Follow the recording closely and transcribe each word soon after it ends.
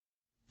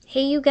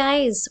Hey, you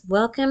guys,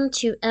 welcome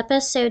to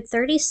episode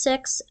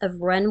 36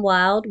 of Run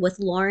Wild with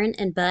Lauren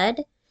and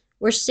Bud.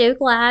 We're so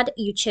glad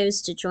you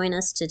chose to join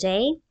us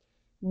today.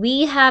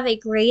 We have a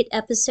great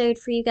episode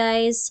for you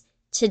guys.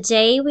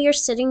 Today, we are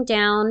sitting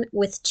down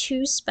with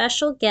two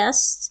special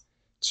guests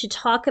to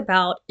talk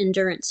about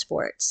endurance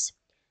sports.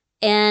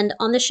 And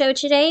on the show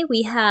today,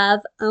 we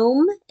have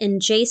Ohm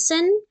and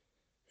Jason,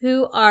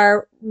 who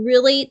are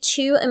really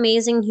two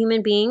amazing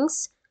human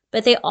beings,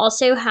 but they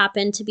also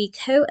happen to be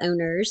co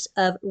owners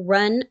of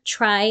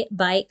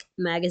Run.Tri.Bike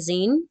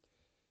magazine.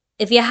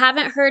 If you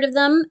haven't heard of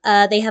them,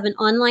 they have an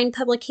online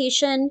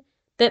publication,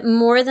 but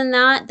more than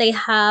that, they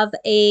have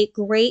a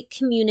great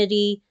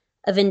community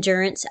of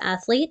endurance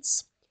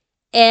athletes.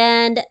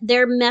 And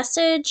their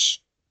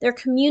message, their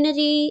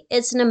community,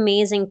 it's an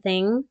amazing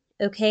thing,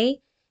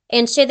 okay?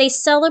 And so they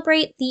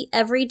celebrate the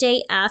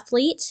everyday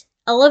athlete,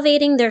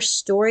 elevating their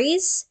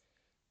stories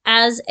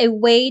as a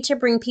way to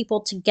bring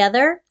people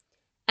together,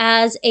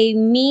 as a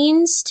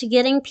means to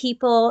getting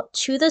people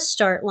to the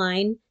start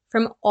line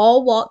from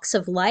all walks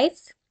of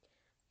life.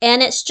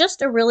 And it's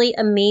just a really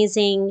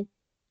amazing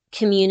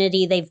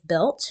community they've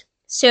built.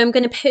 So I'm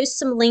going to post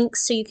some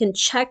links so you can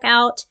check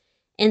out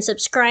and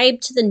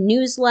subscribe to the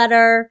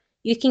newsletter.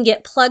 You can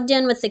get plugged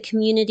in with the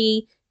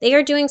community. They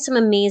are doing some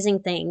amazing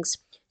things.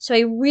 So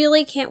I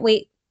really can't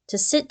wait to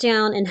sit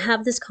down and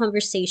have this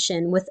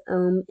conversation with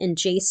Ohm and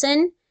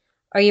Jason.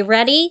 Are you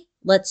ready?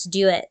 Let's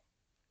do it.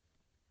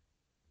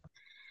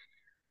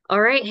 All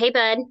right. Hey,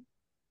 bud.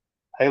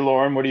 Hey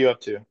Lauren, what are you up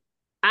to?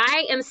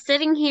 I am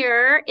sitting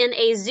here in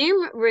a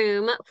Zoom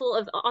room full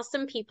of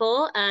awesome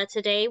people.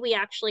 Today, we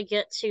actually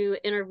get to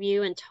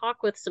interview and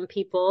talk with some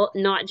people,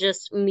 not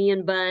just me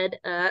and Bud,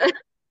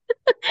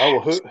 Oh,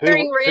 who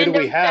sharing who who do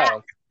random we have?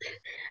 facts.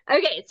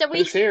 Okay, so we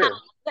Who's here?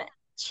 have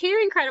two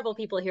incredible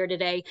people here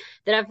today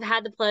that I've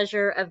had the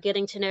pleasure of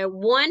getting to know.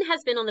 One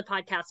has been on the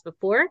podcast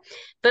before,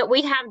 but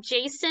we have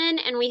Jason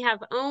and we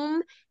have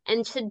Ohm,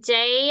 and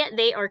today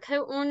they are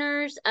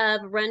co-owners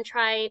of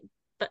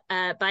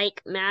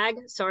Run.Tri.Bike Mag.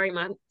 Sorry,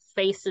 my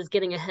face is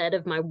getting ahead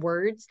of my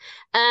words.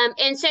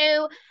 And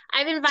so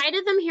I've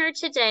invited them here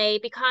today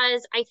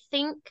because I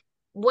think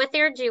what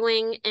they're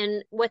doing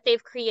and what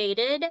they've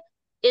created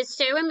is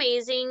so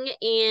amazing,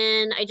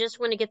 and I just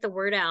want to get the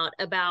word out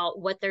about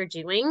what they're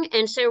doing.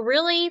 And so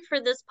really for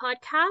this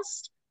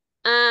podcast,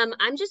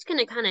 I'm just going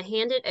to kind of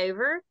hand it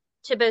over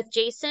to both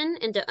Jason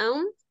and to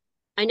Ohm.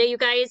 I know you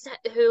guys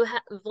who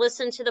have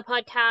listened to the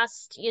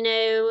podcast,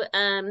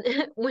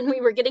 when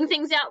we were getting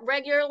things out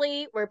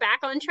regularly, we're back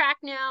on track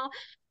now.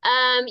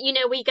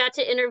 We got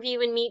to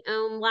interview and meet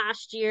Ohm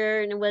last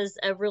year, and it was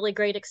a really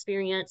great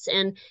experience.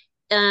 And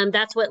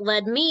that's what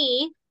led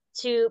me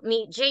to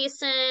meet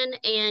Jason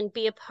and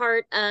be a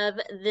part of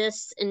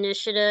this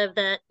initiative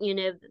that,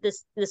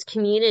 this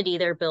community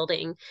they're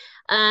building.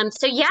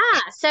 So yeah,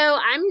 so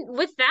I'm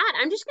with that.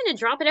 I'm just going to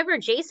drop it over.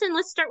 Jason,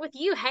 let's start with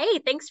you. Hey,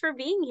 thanks for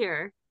being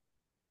here.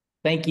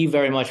 Thank you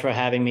very much for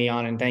having me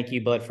on, and thank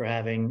you, Bud, for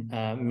having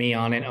me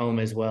on and Ohm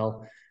as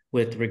well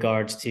with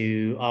regards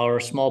to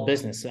our small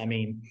business. I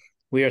mean,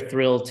 we are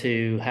thrilled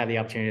to have the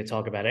opportunity to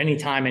talk about it.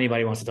 Anytime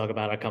anybody wants to talk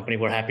about our company,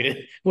 we're happy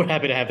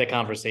to have that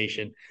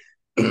conversation.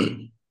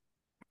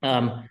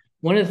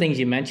 One of the things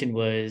you mentioned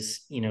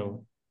was,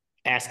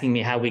 asking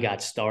me how we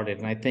got started,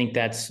 and I think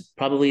that's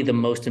probably the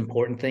most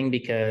important thing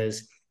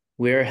because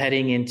we're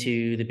heading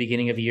into the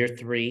beginning of year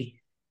three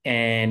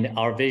and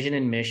our vision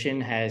and mission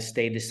has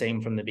stayed the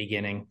same from the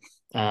beginning.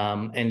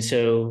 And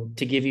so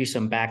to give you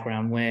some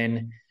background,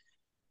 when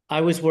I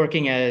was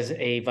working as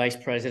a vice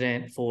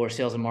president for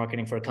sales and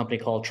marketing for a company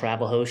called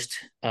Travel Host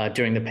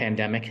during the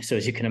pandemic. So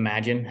as you can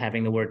imagine,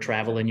 having the word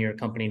travel in your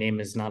company name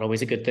is not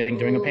always a good thing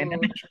during a Mm,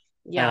 pandemic.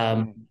 yeah.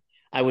 Um,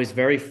 I was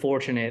very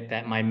fortunate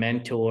that my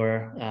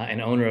mentor and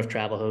owner of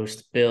Travel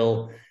Host,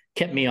 Bill,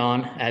 kept me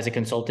on as a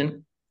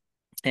consultant.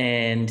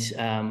 And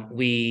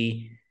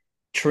we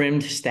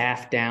trimmed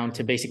staff down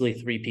to basically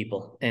three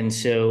people. And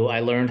so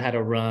I learned how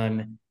to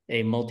run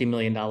a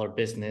multi-million-dollar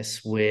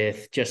business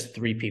with just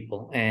three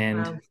people. And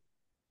Wow.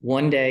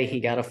 one day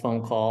he got a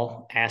phone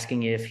call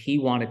asking if he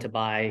wanted to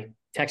buy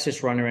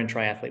Texas Runner and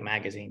Triathlete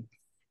magazine.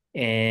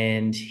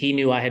 And he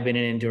knew I had been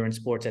in endurance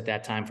sports at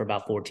that time for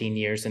about 14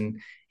 years. And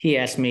he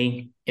asked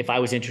me if I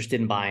was interested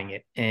in buying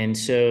it. And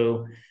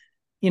so,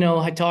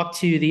 I talked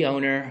to the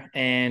owner,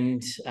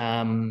 and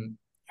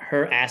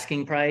her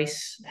asking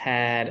price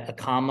had a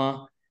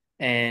comma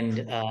and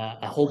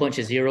a whole bunch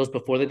of zeros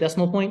before the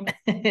decimal point.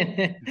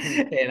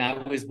 And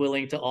I was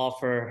willing to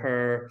offer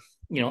her,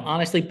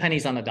 honestly,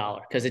 pennies on the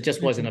dollar because it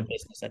just wasn't a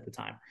business at the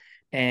time.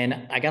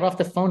 And I got off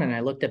the phone and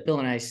I looked at Bill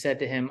and I said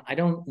to him, I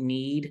don't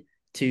need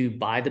to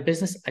buy the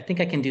business. I think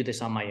I can do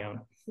this on my own.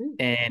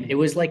 And it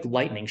was like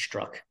lightning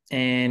struck.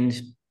 And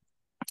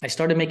I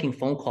started making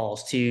phone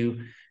calls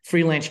to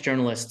freelance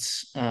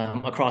journalists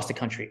across the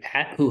country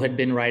who had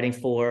been writing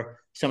for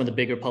some of the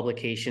bigger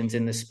publications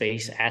in the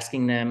space,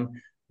 asking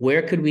them,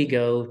 where could we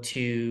go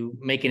to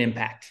make an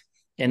impact?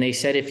 And they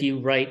said, if you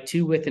write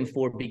to, with, and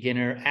for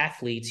beginner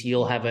athletes,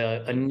 you'll have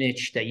a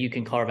niche that you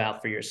can carve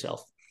out for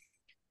yourself.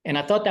 And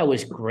I thought that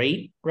was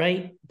great,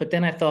 right? But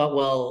then I thought,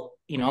 well,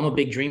 I'm a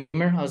big dreamer.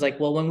 I was like,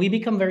 well, when we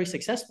become very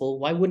successful,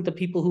 why wouldn't the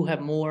people who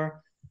have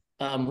more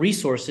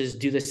resources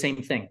do the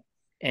same thing?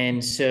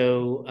 And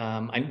so,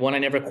 I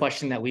never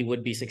questioned that we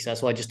would be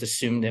successful. I just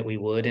assumed that we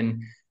would.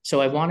 And so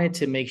I wanted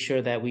to make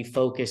sure that we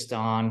focused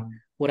on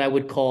what I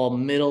would call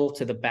middle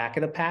to the back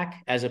of the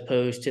pack, as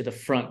opposed to the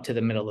front to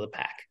the middle of the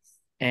pack.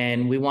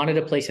 And we wanted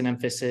to place an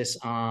emphasis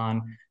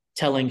on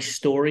telling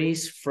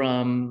stories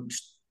from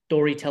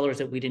storytellers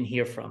that we didn't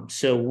hear from.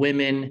 So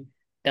women,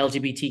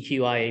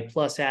 LGBTQIA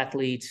plus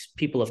athletes,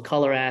 people of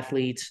color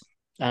athletes,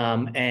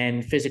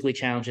 and physically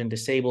challenged and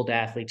disabled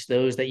athletes,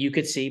 those that you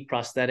could see,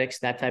 prosthetics,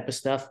 that type of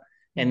stuff,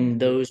 and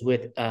those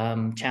with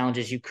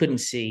challenges you couldn't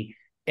see,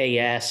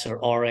 AS or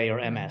RA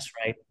or MS,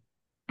 right?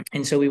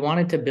 And so we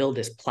wanted to build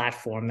this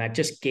platform that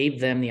just gave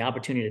them the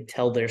opportunity to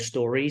tell their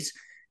stories,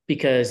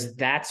 because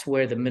that's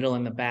where the middle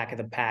and the back of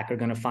the pack are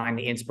going to find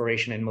the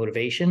inspiration and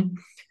motivation.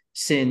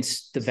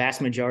 Since the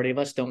vast majority of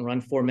us don't run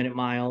 4 minute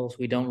miles,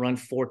 we don't run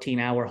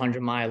 14-hour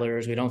 100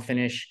 milers, we don't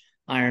finish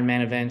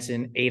Ironman events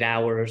in 8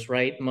 hours,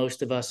 right?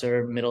 Most of us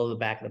are middle of the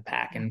back of the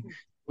pack. And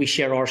we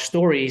share our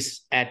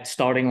stories at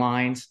starting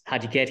lines.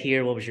 How'd you get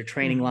here? What was your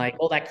training like?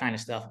 All that kind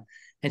of stuff.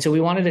 And so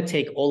we wanted to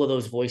take all of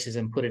those voices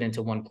and put it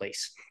into one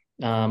place.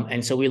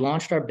 And so we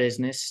launched our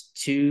business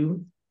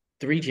 3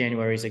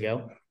 Januaries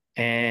ago.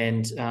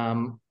 And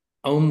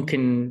Om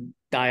can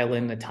dial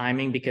in the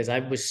timing, because I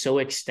was so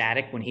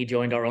ecstatic when he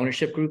joined our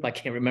ownership group. I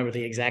can't remember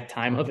the exact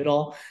time of it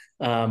all,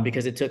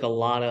 because it took a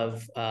lot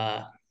of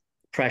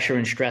pressure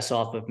and stress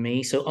off of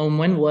me. So Om,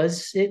 when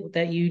was it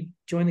that you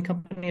joined the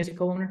company as a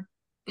co-owner?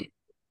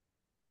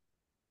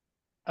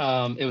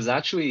 It was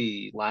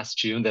actually last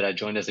June that I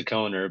joined as a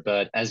co-owner,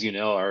 but as you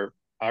know,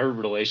 our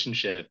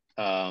relationship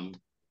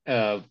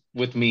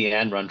with me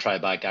and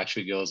Run.Tri.Bike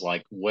actually goes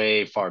like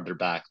way farther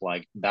back,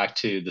 like back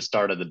to the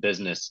start of the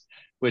business,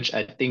 which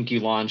I think you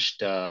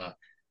launched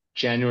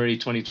January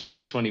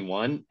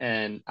 2021,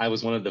 and I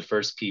was one of the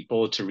first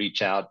people to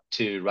reach out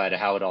to write a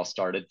How It All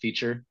Started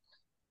feature.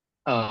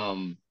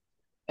 Um,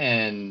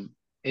 and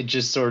it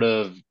just sort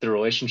of the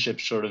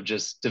relationship sort of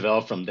just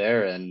developed from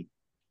there, and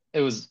it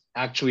was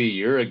actually a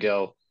year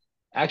ago.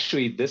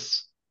 Actually,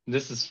 this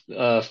is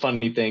a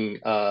funny thing,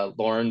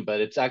 Lauren, but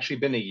it's actually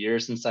been a year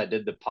since I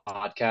did the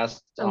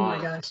podcast Oh my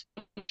on gosh.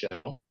 the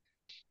show.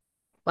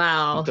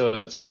 Wow.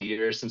 So it's a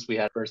year since we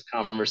had first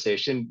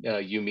conversation,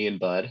 you, me, and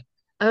Bud.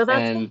 Oh,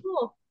 that's so And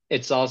cool.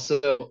 it's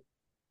also,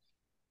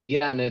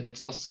 yeah, and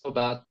it's also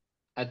about,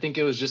 I think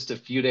it was just a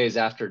few days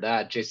after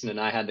that, Jason and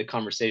I had the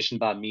conversation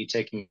about me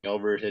taking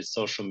over his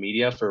social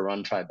media for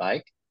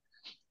Run.Tri.Bike.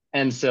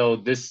 And so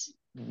this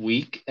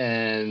week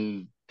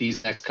and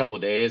these next couple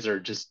of days are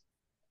just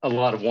a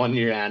lot of 1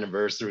 year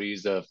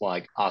anniversaries of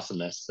like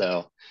awesomeness.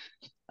 So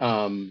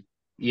um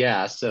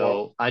yeah, Well,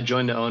 so I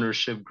joined the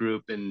ownership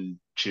group in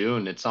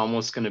June. It's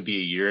almost going to be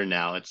a year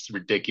now. It's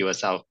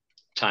ridiculous how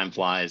time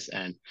flies.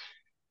 And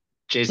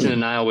Jason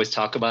and I always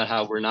talk about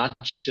how we're not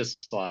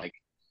just like,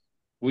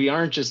 we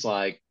aren't just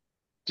like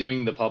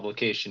doing the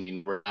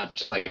publication. We're not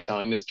just like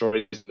telling the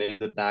stories in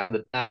the back of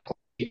the back.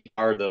 We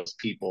are those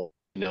people,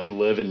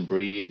 live and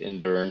breathe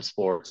endurance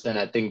sports. And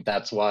I think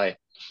that's why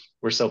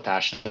we're so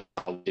passionate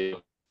about what we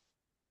do.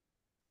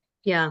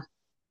 Yeah.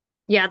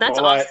 Yeah, that's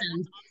well, I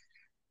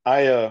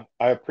awesome.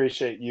 I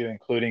appreciate you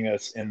including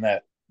us in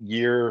that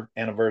year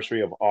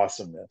anniversary of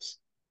awesomeness,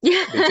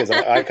 because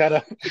Yeah. I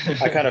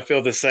kind of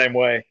feel the same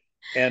way.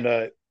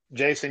 And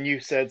Jason, you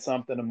said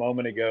something a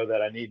moment ago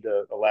that I need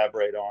to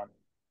elaborate on.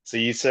 So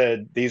you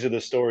said these are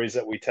the stories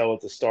that we tell at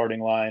the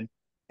starting line,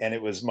 and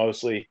it was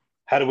mostly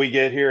how do we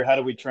get here, how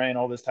do we train,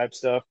 all this type of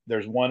stuff.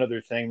 There's one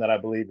other thing that I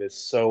believe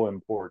is so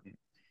important,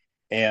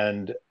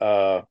 and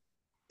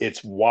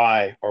it's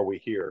why are we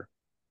here?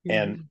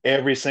 And Mhm.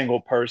 every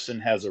single person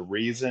has a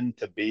reason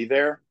to be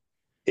there.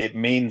 It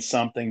means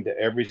something to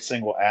every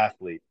single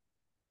athlete.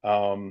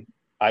 um,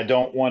 I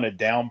don't want to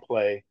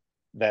downplay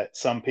that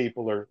some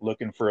people are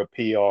looking for a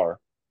PR,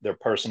 their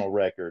personal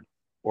record,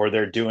 or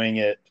they're doing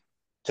it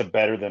to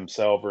better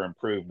themselves or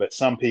improve. But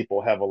some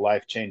people have a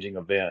life changing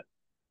event.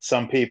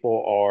 Some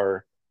people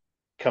are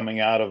coming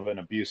out of an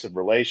abusive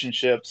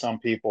relationship. Some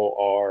people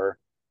are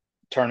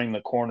turning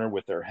the corner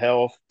with their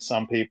health.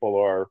 Some people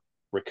are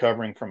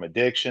recovering from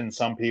addiction.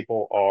 Some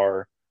people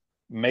are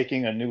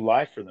making a new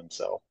life for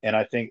themselves. And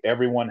I think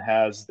everyone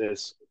has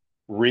this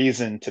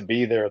reason to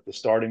be there at the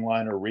starting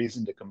line or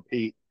reason to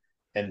compete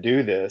and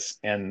do this.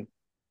 And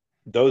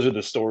those are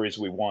the stories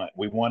we want.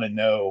 We want to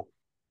know,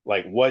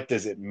 like, what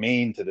does it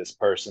mean to this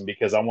person?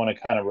 Because I want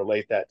to kind of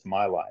relate that to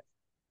my life.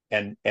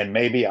 And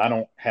maybe I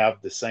don't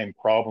have the same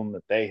problem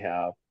that they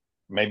have.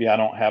 Maybe I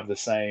don't have the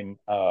same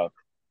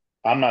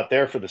I'm not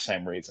there for the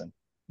same reason,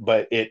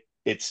 but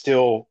it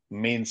still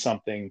means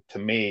something to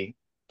me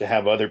to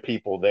have other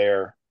people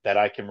there that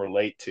I can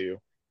relate to,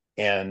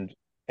 and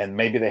and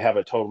maybe they have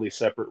a totally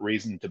separate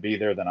reason to be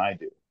there than I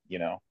do, you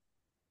know.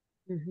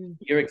 Mhm.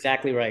 You're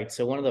exactly right.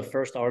 So one of the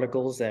first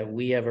articles that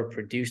we ever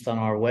produced on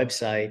our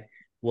website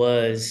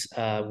was,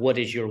 what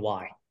is your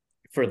why?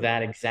 for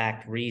that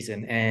exact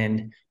reason.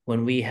 And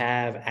when we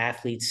have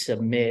athletes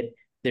submit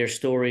their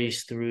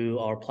stories through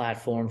our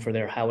platform for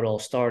their how it all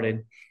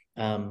started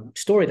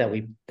story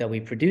that we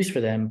produce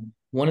for them,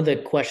 one of the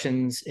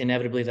questions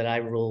inevitably that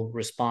I will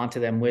respond to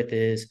them with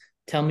is,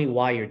 tell me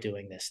why you're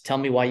doing this. Tell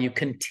me why you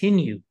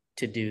continue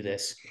to do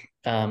this,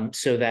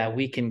 so that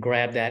we can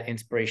grab that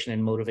inspiration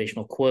and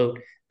motivational quote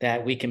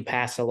that we can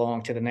pass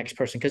along to the next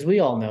person. Because we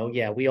all know,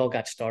 yeah, we all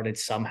got started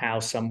somehow,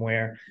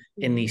 somewhere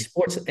in these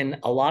sports. And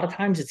a lot of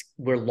times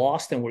we're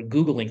lost and we're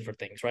Googling for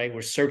things, right?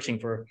 We're searching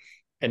for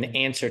an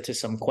answer to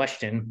some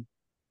question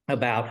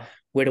about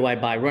where do I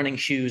buy running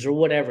shoes or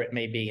whatever it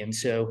may be. And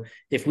so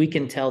if we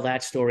can tell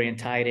that story and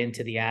tie it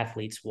into the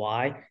athlete's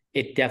why,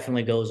 it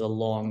definitely goes a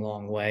long,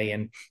 long way.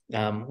 And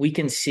we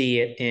can see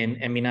it in,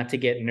 I mean, not to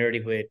get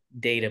nerdy with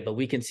data, but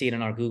we can see it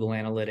in our Google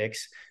Analytics.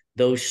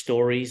 Those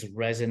stories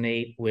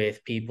resonate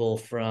with people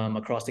from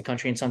across the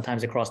country and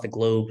sometimes across the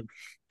globe,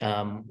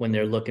 when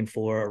they're looking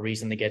for a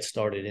reason to get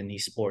started in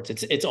these sports.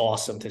 It's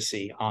awesome to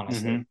see,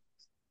 honestly. Mm-hmm.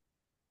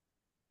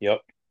 Yep.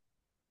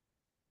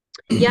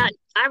 Yeah,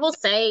 I will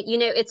say,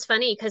 it's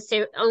funny because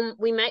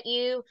we met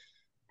you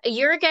a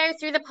year ago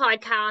through the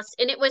podcast,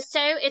 and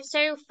it's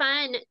so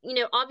fun.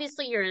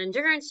 Obviously you're in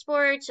endurance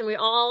sports and we're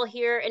all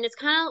here, and it's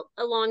kind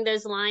of along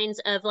those lines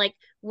of like,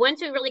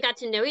 once we really got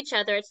to know each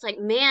other, it's like,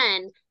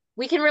 man,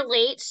 we can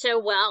relate so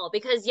well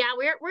because yeah,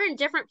 we're in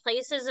different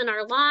places in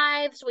our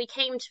lives. We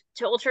came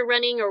to ultra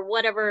running or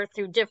whatever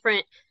through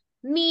different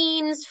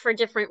means for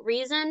different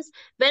reasons,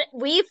 but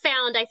we've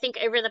found, I think,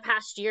 over the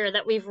past year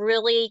that we've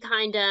really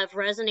kind of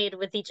resonated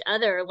with each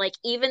other. Like,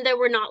 even though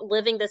we're not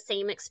living the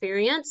same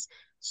experience,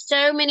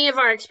 so many of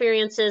our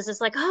experiences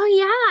is like, oh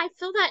yeah, I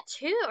feel that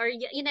too, or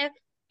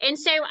and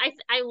so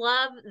I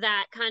love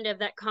that kind of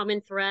that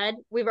common thread.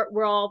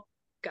 We're all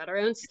got our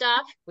own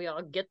stuff. We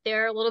all get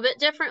there a little bit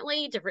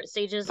differently, different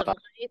stages of life,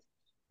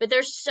 but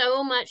there's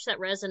so much that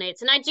resonates,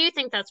 and I do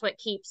think that's what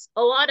keeps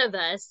a lot of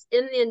us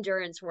in the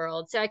endurance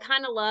world. So I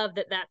kind of love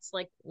that that's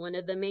like one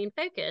of the main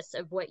focus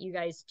of what you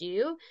guys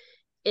do.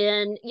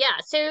 And yeah,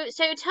 so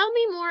tell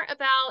me more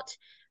about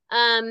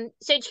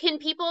so can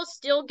people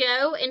still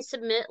go and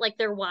submit like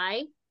their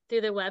why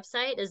through the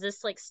website? Is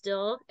this like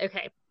still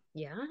okay?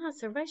 Yeah,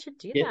 so everybody should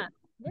do Yeah. that.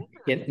 Yeah.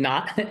 Yeah,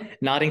 not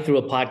nodding through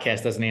a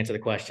podcast doesn't answer the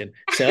question.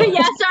 So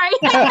Yeah, sorry.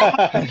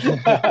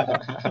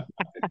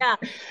 Yeah.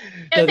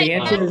 So so they the go to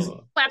answer is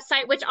the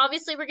website, which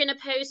obviously we're going to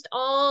post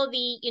all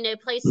the,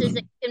 places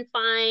that you can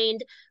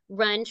find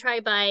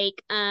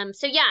Run.Tri.Bike.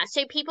 So yeah,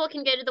 so people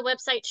can go to the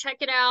website, check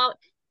it out,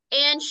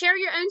 and share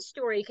your own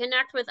story,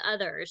 connect with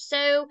others.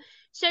 So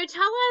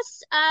tell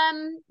us,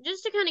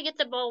 just to kind of get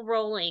the ball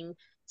rolling,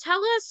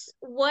 tell us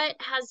what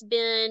has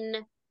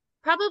been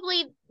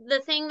probably the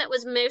thing that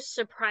was most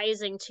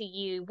surprising to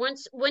you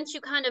once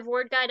you kind of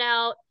word got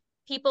out,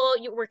 people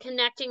you were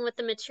connecting with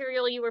the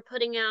material you were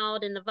putting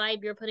out and the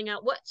vibe you're putting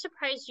out. What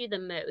surprised you the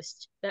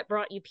most that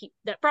brought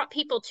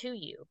people to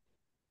you?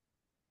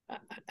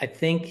 I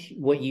think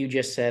what you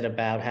just said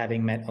about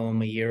having met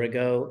Om a year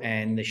ago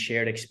and the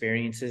shared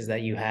experiences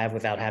that you have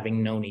without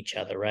having known each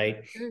other,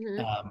 right?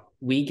 Mm-hmm.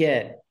 We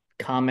get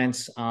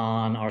comments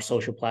on our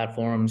social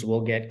platforms. We'll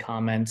get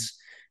comments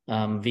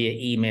via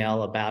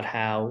email about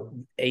how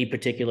a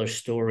particular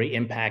story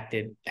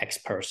impacted X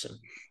person.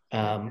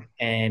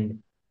 And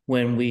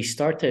when we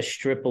start to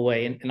strip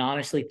away, and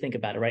honestly think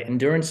about it, right?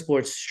 Endurance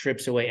sports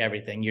strips away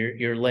everything.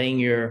 You're laying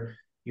your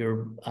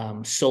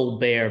soul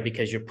bare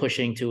because you're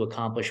pushing to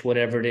accomplish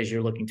whatever it is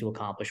you're looking to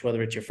accomplish,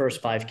 whether it's your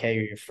first 5K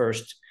or your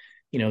first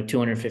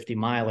 250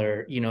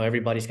 miler.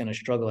 Everybody's going to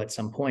struggle at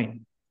some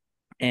point,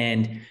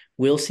 and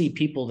we'll see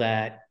people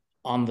that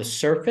on the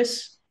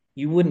surface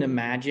you wouldn't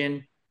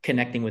imagine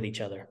connecting with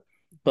each other,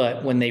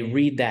 but when they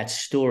read that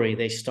story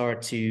they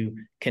start to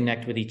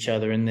connect with each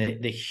other, and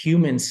the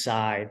human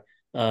side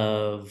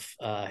of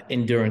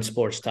endurance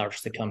sports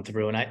starts to come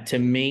through. And to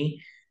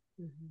me,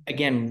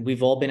 again,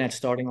 we've all been at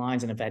starting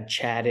lines and have had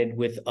chatted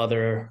with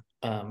other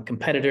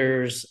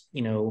competitors.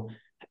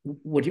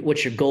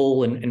 What's your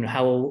goal, and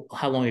how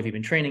long have you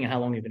been training, and how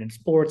long have you been in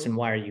sports, and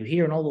why are you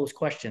here, and all those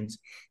questions.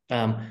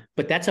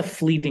 But that's a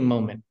fleeting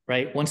moment,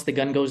 right? Once the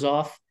gun goes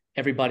off,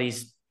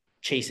 everybody's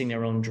chasing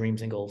their own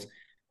dreams and goals.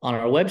 On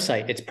our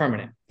website, it's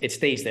permanent. It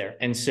stays there.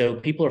 And so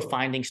people are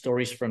finding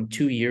stories from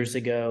 2 years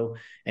ago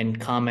and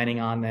commenting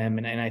on them.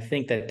 And I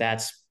think that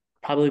that's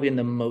probably been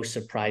the most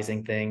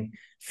surprising thing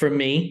for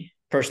me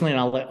personally.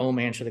 And I'll let Om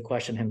answer the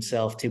question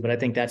himself too, but I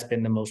think that's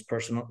been the most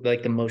personal,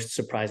 like the most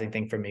surprising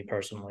thing for me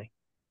personally.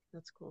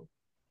 That's cool.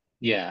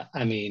 Yeah,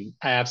 I mean,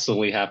 I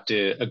absolutely have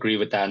to agree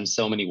with that in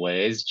so many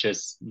ways.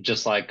 Just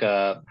like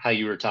how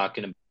you were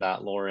talking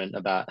about, Lauren,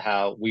 about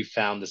how we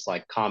found this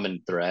like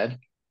common thread.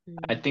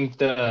 I think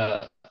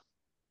the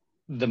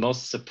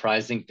most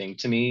surprising thing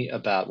to me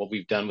about what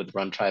we've done with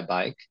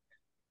Run.Tri.Bike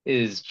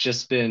is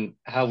just been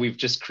how we've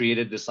just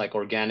created this like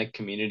organic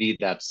community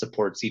that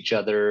supports each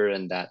other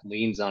and that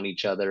leans on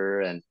each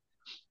other. And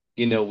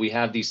we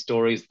have these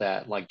stories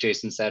that, like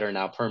Jason said, are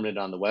now permanent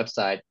on the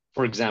website.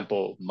 For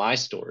example, my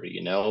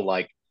story,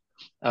 like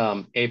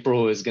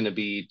April is going to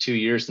be 2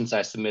 years since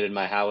I submitted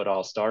my How It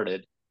All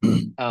Started.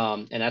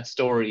 And that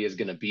story is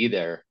going to be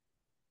there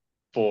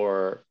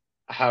for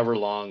however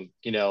long,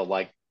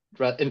 like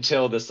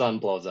until the sun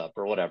blows up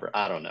or whatever.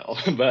 I don't know,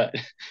 but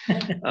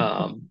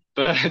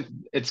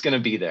it's going to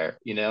be there,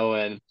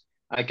 and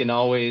I can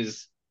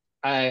always,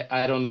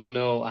 I don't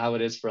know how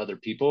it is for other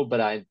people,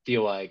 but I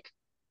feel like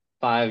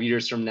 5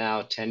 years from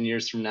now, 10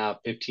 years from now,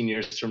 15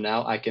 years from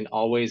now, I can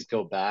always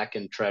go back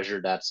and treasure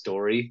that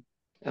story.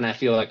 And I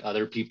feel like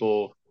other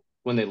people,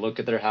 when they look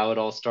at their How It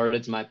All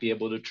Started, might be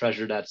able to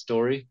treasure that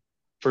story.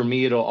 For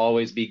me, it'll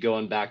always be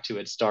going back to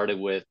it started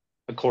with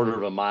a quarter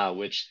of a mile,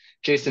 which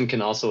Jason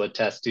can also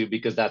attest to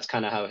because that's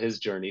kind of how his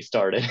journey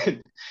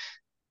started.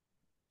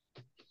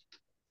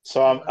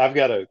 So I've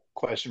got a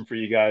question for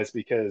you guys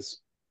because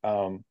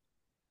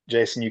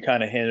Jason, you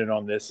kind of hinted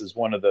on this as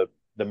one of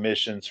the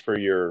missions for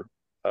your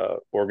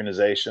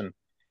organization,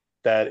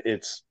 that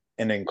it's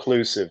an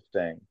inclusive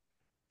thing,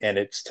 and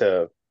it's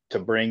to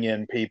bring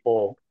in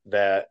people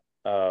that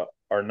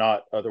are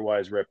not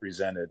otherwise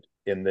represented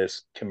in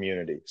this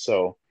community.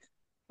 So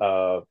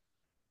uh,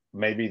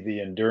 maybe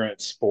the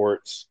endurance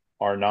sports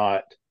are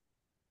not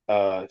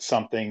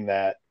something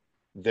that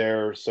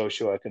their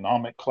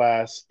socioeconomic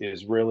class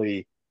is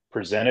really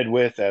presented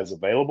with as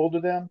available to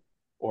them,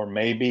 or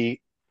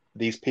maybe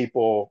these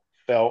people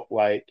felt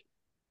like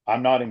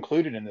I'm not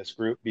included in this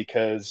group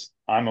because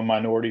I'm a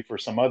minority for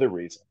some other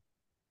reason.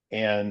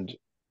 And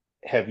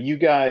have you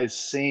guys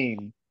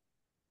seen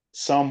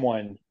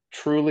someone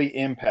truly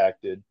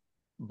impacted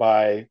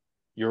by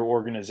your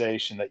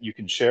organization that you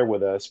can share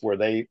with us where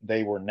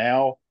they were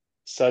now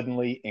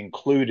suddenly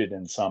included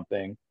in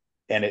something,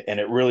 and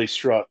it really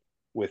struck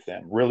with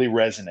them, really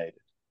resonated,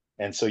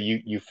 and so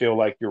you feel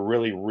like you're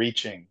really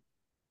reaching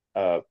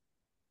uh,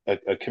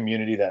 a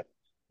community that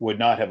would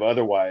not have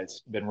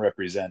otherwise been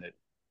represented?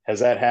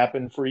 Has that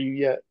happened for you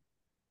yet?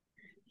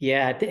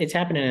 Yeah, it's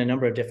happened in a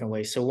number of different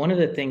ways. So one of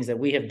the things that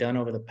we have done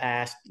over the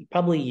past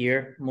probably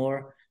year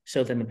more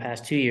so than the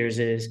past 2 years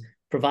is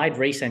provide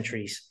race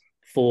entries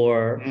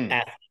for Mm.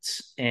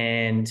 athletes,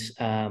 and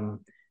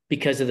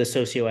because of the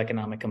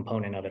socioeconomic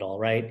component of it all,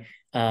 right?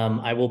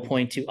 I will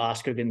point to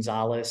Oscar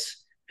Gonzalez,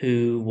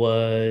 who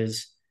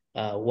was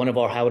one of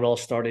our How It All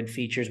Started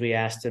features. We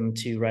asked him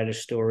to write a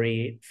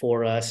story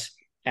for us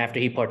after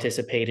he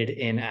participated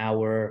in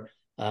our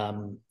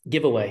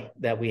giveaway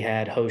that we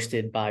had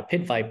hosted by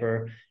Pit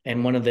Viper.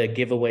 And one of the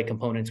giveaway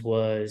components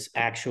was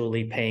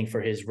actually paying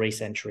for his race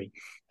entry.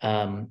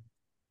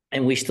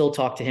 And we still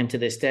talk to him to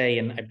this day.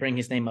 And I bring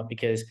his name up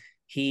because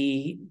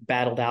he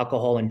battled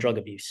alcohol and drug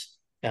abuse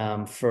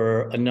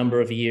for a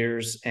number of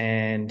years,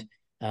 and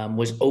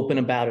was open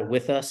about it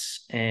with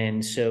us.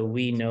 And so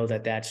we know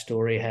that that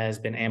story has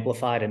been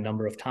amplified a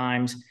number of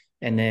times.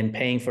 And then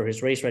paying for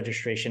his race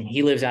registration.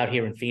 He lives out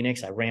here in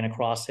Phoenix. I ran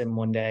across him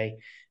one day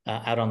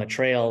out on the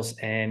trails,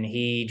 and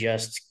he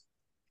just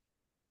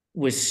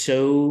was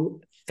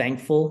so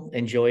thankful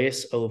and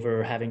joyous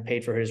over having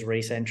paid for his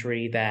race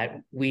entry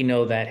that we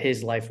know that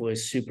his life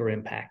was super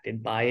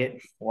impacted by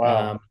it.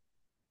 Wow.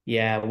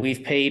 Yeah,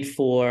 we've paid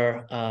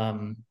for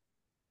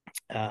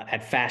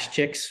at Fast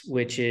Chicks,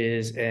 which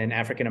is an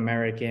African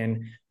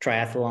American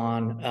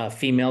triathlon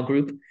female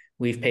group.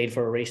 We've paid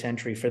for a race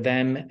entry for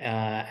them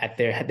at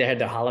they had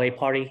their holiday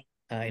party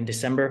in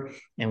December,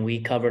 and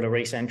we covered a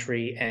race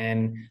entry.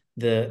 And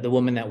the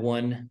woman that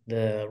won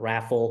the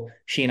raffle,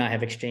 she and I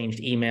have exchanged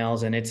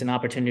emails, and it's an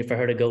opportunity for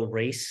her to go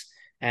race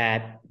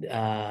at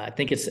I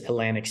think it's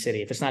Atlantic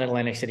City. If it's not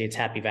Atlantic City, it's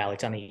Happy Valley.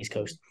 It's on the East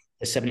Coast.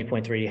 The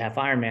 70.3 half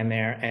Ironman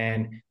there,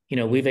 and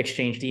we've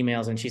exchanged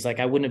emails, and she's like,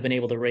 I wouldn't have been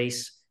able to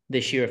race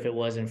this year if it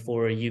wasn't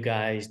for you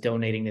guys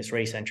donating this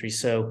race entry.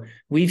 So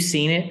we've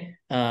seen it.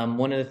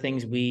 One of the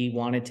things we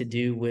wanted to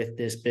do with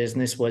this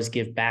business was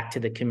give back to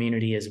the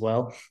community as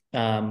well.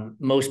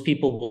 Most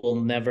people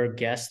will never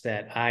guess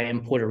that I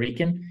am Puerto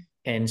Rican.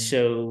 And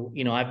so,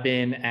 I've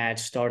been at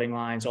starting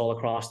lines all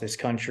across this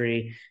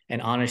country.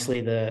 And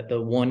honestly,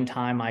 the one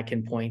time I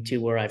can point to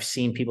where I've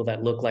seen people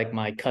that look like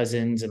my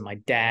cousins and my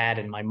dad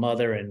and my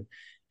mother and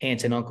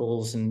aunts and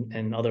uncles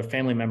and other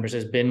family members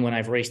has been when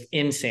I've raced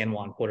in San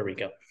Juan, Puerto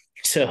Rico.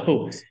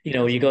 So,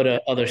 you go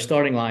to other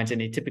starting lines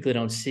and you typically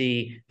don't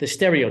see the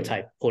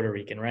stereotype Puerto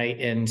Rican, right?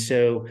 And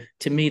so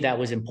to me, that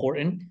was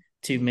important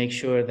to make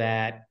sure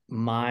that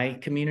my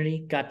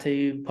community got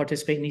to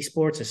participate in these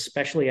sports,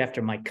 especially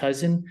after my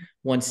cousin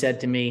once said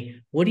to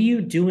me, what are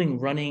you doing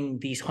running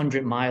these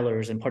 100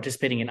 milers and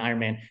participating in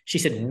Ironman? She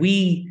said,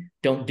 we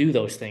don't do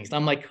those things. And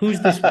I'm like, who's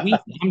this we?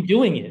 I'm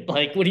doing it.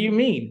 Like, what do you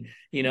mean?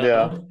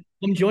 Yeah.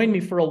 Come join me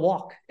for a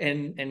walk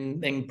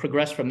and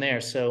progress from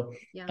there. So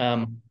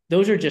Yeah.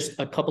 those are just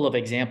a couple of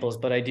examples,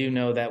 but I do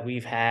know that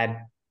we've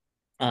had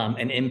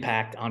an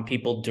impact on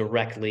people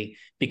directly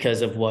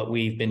because of what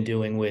we've been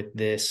doing with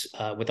this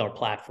with our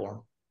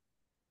platform.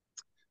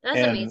 That's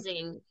And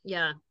amazing.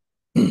 Yeah.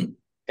 and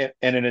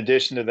in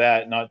addition to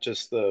that, not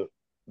just the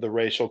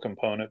racial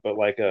component, but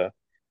like a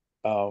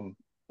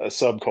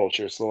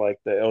subculture. So like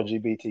the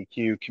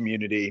LGBTQ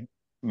community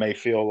may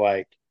feel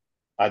like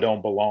I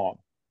don't belong,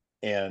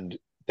 and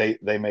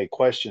they may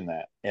question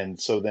that, and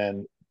so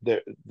then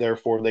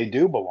therefore they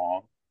do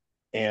belong,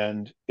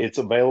 and it's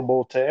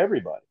available to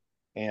everybody.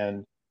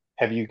 And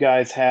have you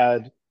guys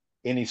had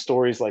any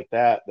stories like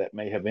that that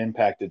may have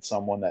impacted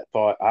someone that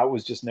thought I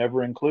was just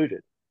never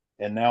included,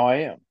 and now I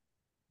am?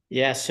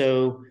 Yeah.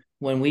 So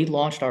when we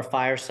launched our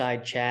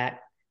fireside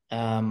chat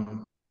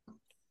um,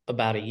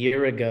 about a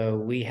year ago,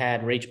 we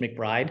had Rach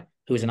McBride,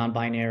 who is a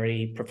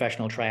non-binary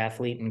professional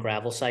triathlete and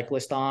gravel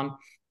cyclist on.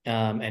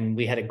 And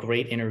we had a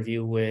great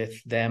interview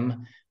with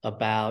them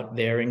about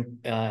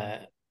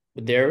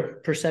their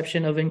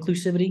perception of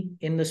inclusivity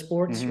in the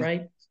sports, Mm-hmm.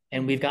 right?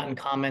 And we've gotten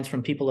comments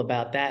from people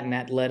about that, and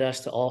that led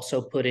us to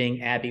also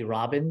putting Abby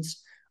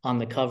Robbins on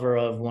the cover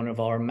of one of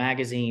our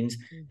magazines.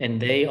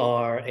 And they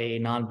are a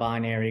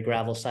non-binary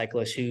gravel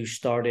cyclist who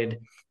started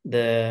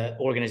the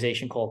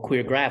organization called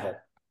Queer Gravel.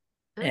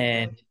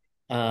 Okay.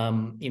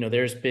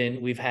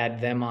 And we've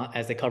had them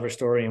as the cover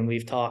story, and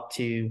we've talked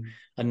to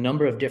a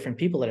number of different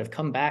people that have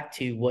come back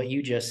to what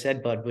you just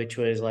said, Bud, which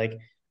was like,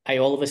 I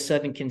all of a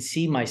sudden can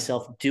see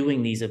myself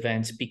doing these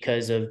events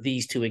because of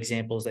these two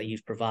examples that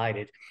you've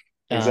provided.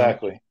 Um,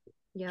 Exactly.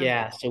 Yeah.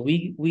 yeah, so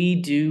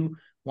we do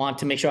want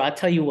to make sure. I'll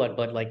tell you what,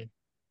 but like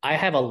I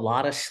have a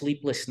lot of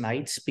sleepless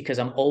nights because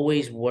I'm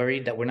always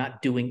worried that we're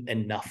not doing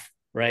enough,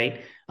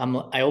 right?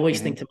 I always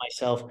Mm-hmm. think to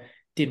myself,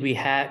 did we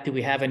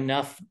have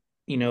enough,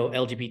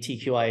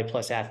 LGBTQIA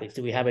plus athletes?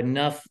 Do we have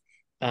enough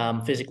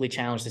physically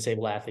challenged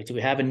disabled athletes? Do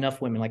we have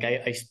enough women? Like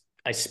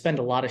I spend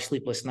a lot of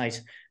sleepless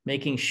nights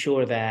making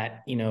sure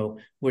that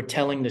we're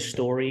telling the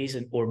stories,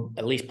 or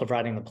at least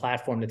providing the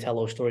platform to tell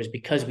those stories,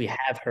 because we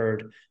have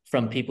heard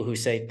from people who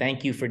say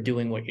thank you for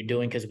doing what you're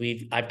doing, because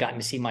I've gotten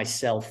to see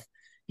myself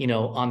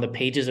on the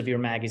pages of your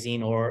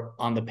magazine or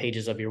on the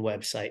pages of your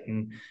website.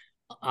 And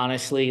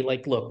honestly,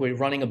 like, look, we're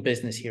running a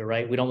business here,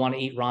 right? We don't want to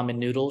eat ramen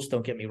noodles,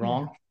 don't get me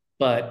wrong,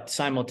 but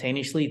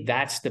simultaneously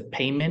that's the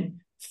payment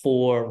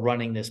for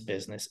running this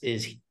business,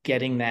 is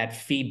getting that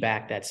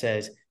feedback that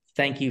says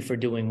thank you for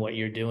doing what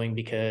you're doing,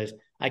 because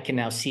I can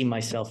now see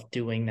myself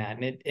doing that.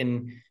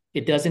 And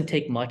it doesn't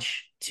take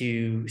much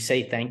to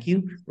say thank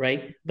you,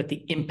 right? But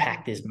the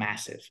impact is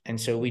massive. And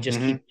so we just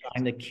Mm-hmm. keep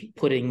trying to keep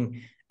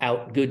putting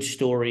out good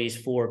stories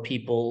for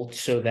people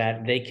so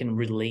that they can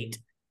relate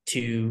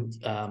to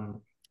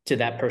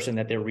that person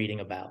that they're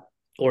reading about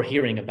or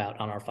hearing about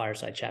on our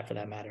fireside chat, for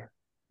that matter.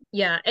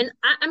 Yeah. And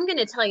I'm going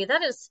to tell you,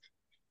 that is,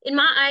 in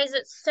my eyes,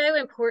 it's so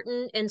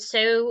important and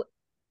so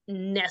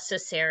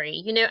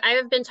necessary. I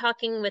have been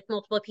talking with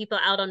multiple people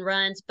out on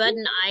runs. Bud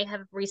and I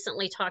have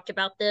recently talked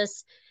about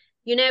this.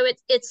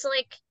 It's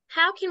like,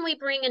 how can we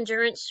bring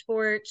endurance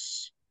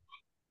sports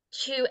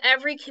to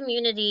every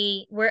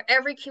community, where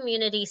every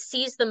community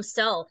sees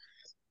themselves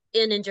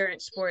in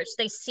endurance sports?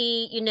 They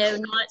see,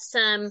 not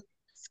some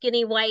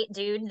skinny white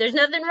dude. There's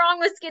nothing wrong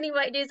with skinny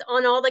white dudes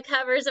on all the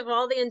covers of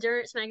all the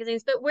endurance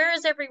magazines, but where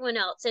is everyone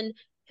else? And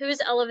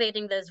who's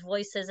elevating those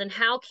voices? And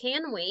how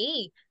can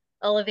we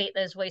elevate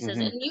those voices?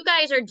 Mm-hmm. And you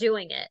guys are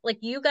doing it. Like,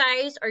 you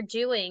guys are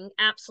doing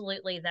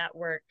absolutely that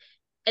work.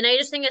 And I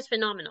just think it's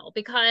phenomenal,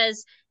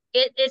 because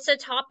it's a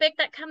topic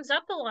that comes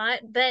up a lot,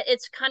 but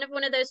it's kind of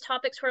one of those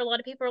topics where a lot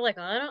of people are like,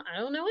 oh, I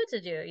don't know what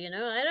to do,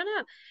 I don't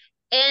know.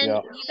 And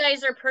Yeah. you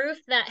guys are proof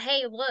that,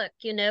 hey, look,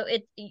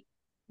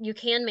 you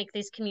can make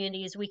these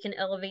communities, we can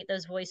elevate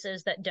those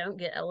voices that don't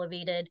get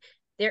elevated.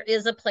 There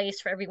is a place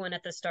for everyone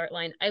at the start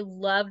line. I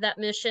love that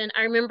mission.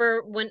 I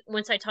remember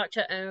once I talked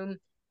to Ohm,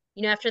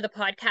 after the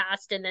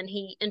podcast, and then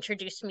he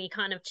introduced me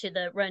kind of to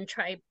the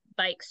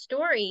Run.Tri.Bike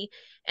story,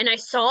 and I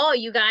saw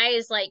you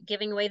guys like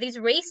giving away these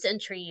race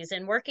entries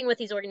and working with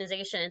these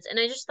organizations, and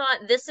I just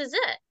thought, this is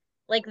it.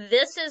 Like,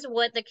 this is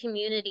what the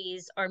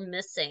communities are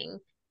missing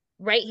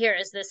right here,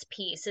 is this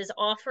piece, is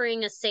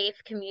offering a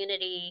safe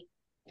community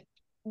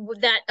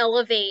that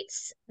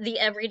elevates the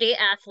everyday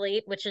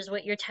athlete, which is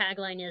what your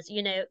tagline is.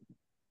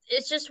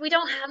 It's just, we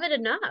don't have it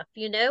enough.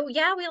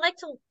 Yeah, we like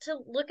to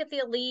look at the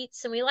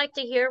elites, and we like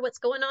to hear what's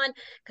going on,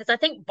 because I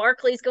think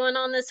Barkley's going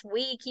on this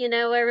week.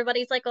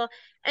 Everybody's like, oh,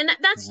 and that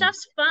Mm-hmm.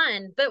 stuff's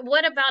fun, but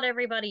what about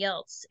everybody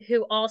else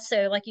who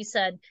also, like you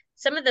said,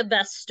 some of the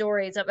best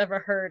stories I've ever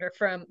heard are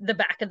from the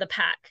back of the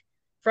pack,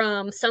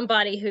 from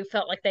somebody who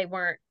felt like they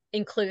weren't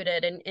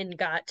included, and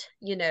got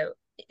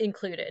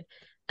included.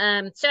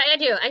 So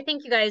I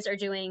think you guys are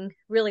doing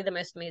really the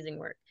most amazing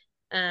work.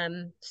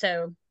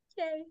 So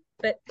yay.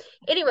 But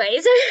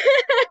anyways,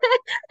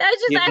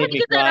 that's just, You I had made to me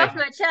get that off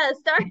cry. my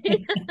chest.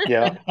 Sorry.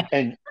 Yeah.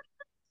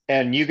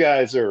 And you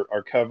guys are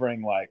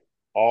covering like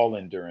all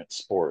endurance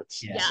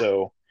sports. Yeah. Yeah.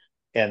 So,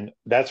 and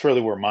that's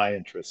really where my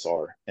interests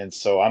are. And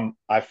so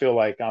I feel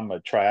like I'm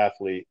a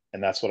triathlete,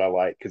 and that's what I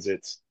like, because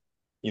it's,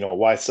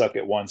 why suck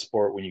at one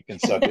sport when you can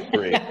suck at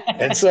three?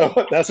 And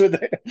so that's what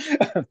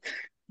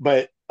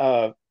but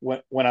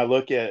when I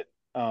look at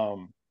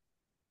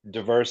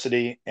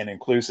diversity and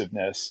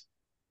inclusiveness,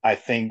 I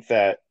think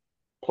that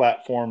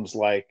platforms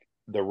like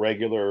the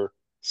regular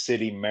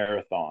city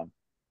marathon,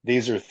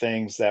 these are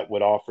things that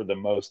would offer the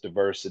most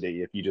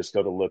diversity if you just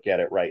go to look at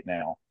it right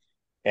now.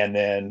 And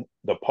then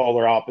the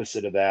polar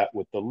opposite of that,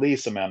 with the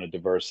least amount of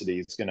diversity,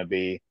 is going to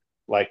be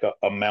like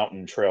a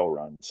mountain trail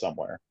run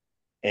somewhere.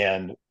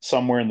 And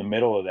somewhere in the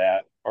middle of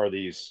that are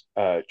these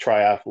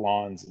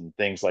triathlons and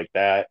things like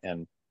that.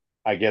 And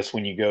I guess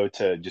when you go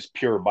to just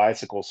pure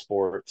bicycle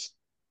sports,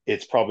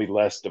 it's probably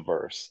less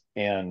diverse.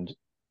 And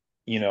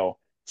you know,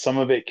 some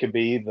of it could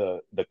be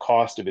the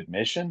cost of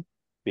admission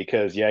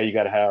because yeah, you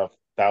got to have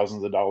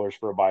thousands of dollars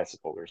for a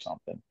bicycle or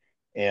something.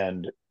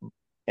 And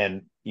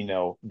you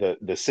know,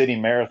 the city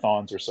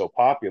marathons are so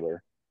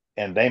popular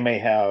and they may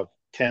have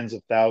tens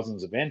of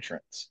thousands of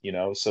entrants, you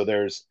know, so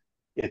there's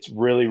it's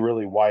really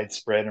really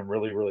widespread and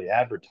really really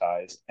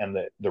advertised, and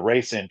the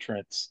race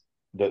entrance,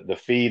 the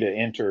fee to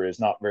enter is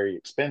not very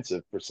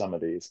expensive for some of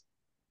these.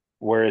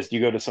 Whereas you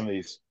go to some of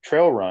these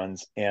trail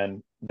runs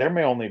and there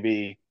may only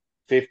be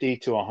 50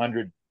 to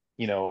 100,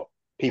 you know,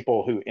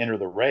 people who enter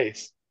the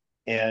race,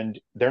 and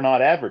they're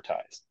not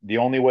advertised. The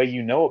only way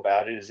you know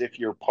about it is if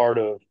you're part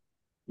of,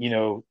 you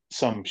know,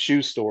 some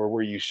shoe store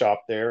where you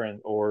shop there, and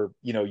or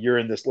you know, you're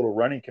in this little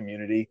running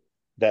community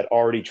that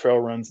already trail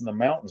runs in the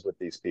mountains with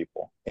these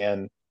people.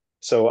 And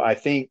so I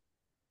think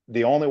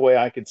the only way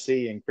I could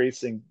see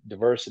increasing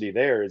diversity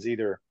there is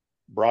either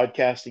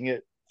broadcasting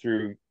it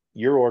through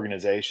your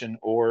organization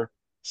or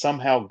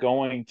somehow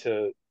going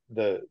to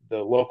the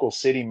local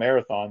city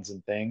marathons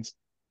and things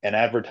and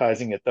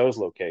advertising at those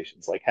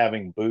locations, like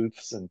having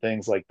booths and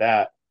things like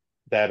that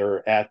that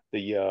are at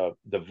the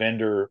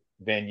vendor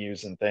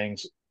venues and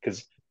things.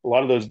 Because a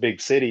lot of those big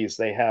cities,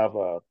 they have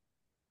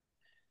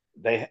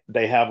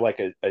like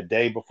a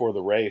day before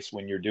the race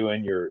when you're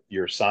doing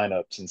your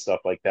signups and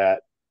stuff like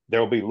that.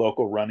 There'll be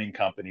local running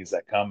companies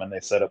that come and they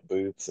set up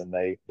booths and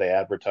they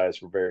advertise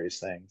for various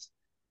things.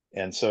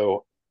 And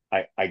so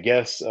I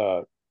guess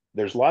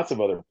there's lots of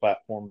other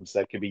platforms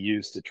that could be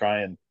used to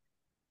try and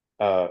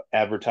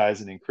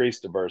advertise and increase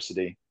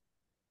diversity,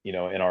 you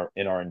know,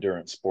 in our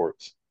endurance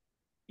sports.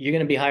 You're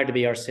going to be hired to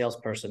be our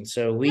salesperson.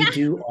 So we Yeah.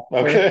 do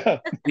offer Okay.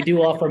 we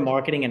do offer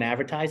marketing and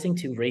advertising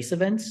to race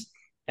events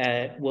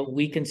at what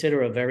we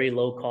consider a very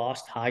low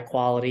cost, high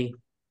quality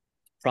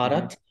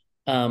product,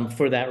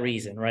 for that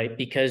reason, right?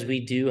 Because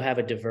we do have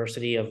a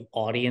diversity of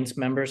audience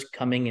members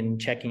coming and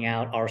checking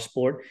out our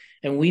sport,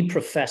 and we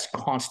profess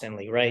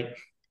constantly, right?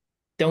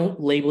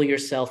 Don't label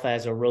yourself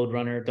as a road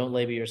runner. Don't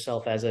label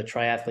yourself as a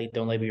triathlete.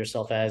 Don't label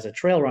yourself as a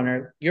trail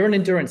runner. You're an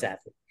endurance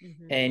athlete,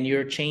 and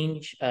your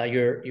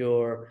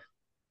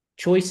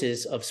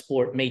choices of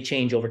sport may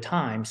change over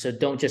time. So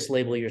don't just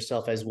label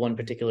yourself as one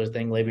particular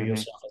thing. Label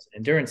yourself as an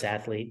endurance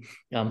athlete.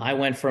 I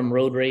went from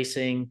road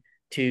racing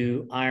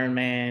to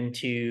Ironman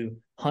to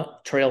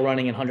trail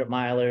running and 100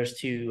 milers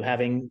to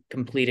having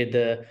completed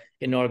the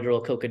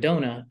inaugural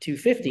Cocodona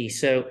 250.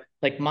 So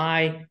like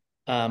my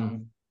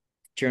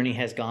journey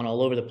has gone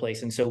all over the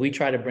place. And so we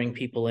try to bring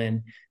people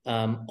in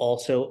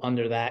also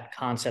under that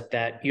concept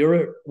that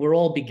we're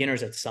all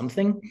beginners at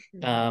something.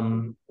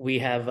 I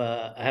have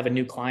a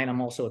new client.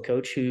 I'm also a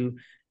coach who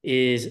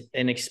is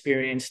an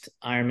experienced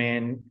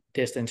Ironman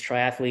distance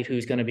triathlete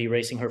who's going to be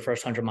racing her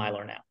first 100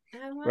 miler now.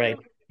 Oh, wow. Right.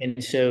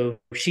 And so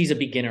she's a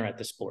beginner at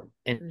the sport.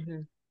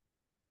 And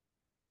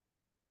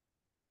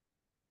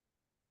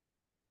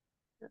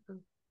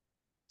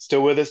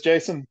Still with us,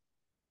 Jason?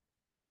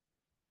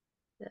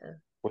 Yeah.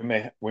 We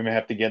may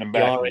have to get him we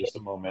back are in a just a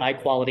moment. high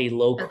quality,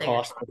 low Oh, there.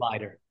 cost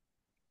provider.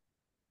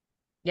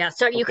 Yeah,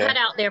 so you Okay. cut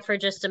out there for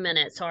just a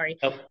minute. Sorry.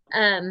 Oh,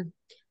 You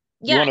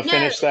Yeah, want to no.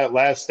 finish that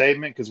last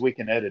statement because we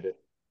can edit it.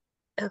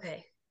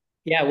 Okay.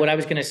 yeah, what I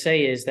was going to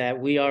say is that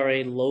we are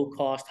a low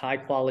cost, high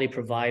quality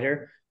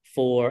provider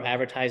for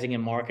advertising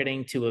and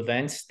marketing to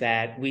events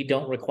that we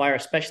don't require,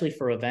 especially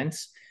for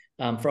events.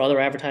 For other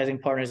advertising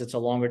partners, it's a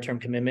longer term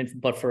commitment,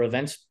 but for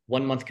events,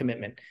 1 month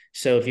commitment.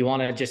 So if you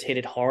want to just hit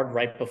it hard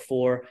right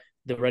before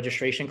the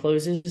registration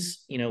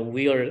closes, you know,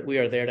 we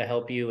are there to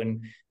help you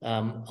and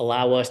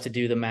allow us to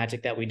do the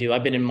magic that we do.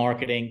 I've been in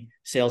marketing,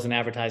 sales, and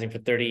advertising for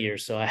 30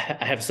 years, so I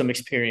have some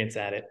experience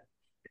at it.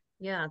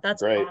 Yeah,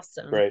 that's Great.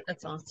 awesome. Great.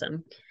 That's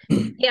awesome.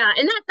 Yeah,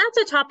 and that's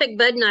a topic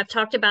Bud and I've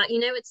talked about. You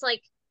know, it's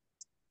like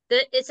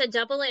it's a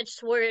double-edged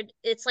sword.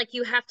 It's like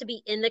you have to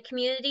be in the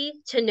community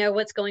to know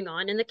what's going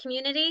on in the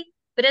community.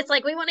 But it's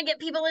like we want to get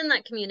people in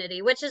that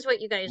community, which is what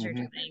you guys are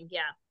doing.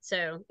 Yeah.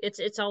 So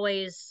it's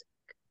always,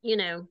 you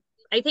know,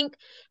 I think,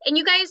 and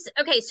you guys,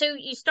 okay, so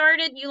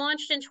you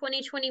launched in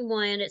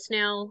 2021. It's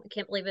now, I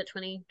can't believe it,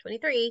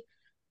 2023.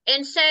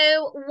 And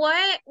so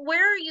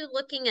where are you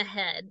looking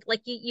ahead?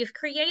 Like you've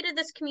created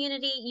this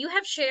community, you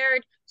have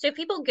shared, so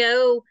people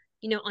go,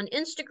 you know, on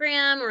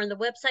Instagram or on the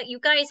website, you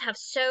guys have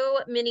so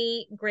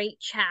many great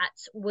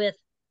chats with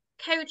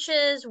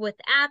coaches, with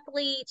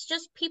athletes,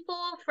 just people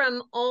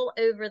from all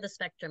over the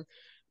spectrum.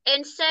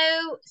 And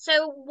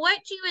so what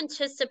do you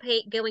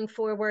anticipate going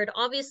forward?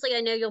 Obviously, I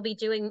know you'll be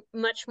doing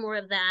much more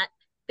of that,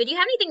 but do you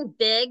have anything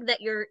big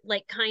that you're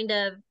like kind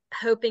of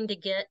hoping to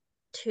get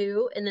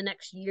to in the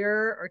next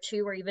year or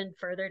two or even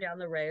further down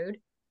the road?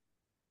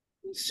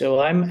 So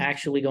I'm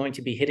actually going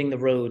to be hitting the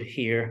road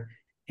here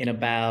in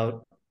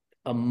about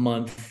a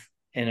month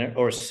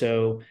or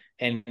so,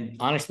 and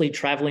honestly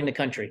traveling the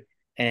country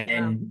Wow.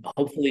 and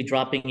hopefully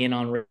dropping in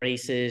on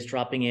races,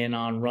 dropping in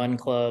on run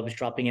clubs,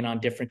 dropping in on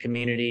different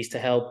communities to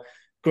help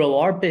grow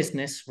our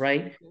business,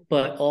 right?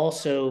 But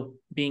also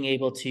being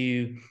able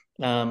to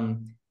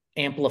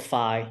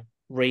amplify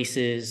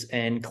races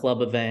and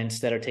club events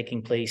that are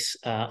taking place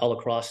all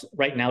across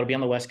right now to be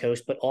on the West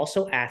Coast, but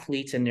also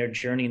athletes and their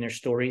journey and their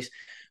stories.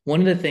 One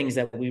of the things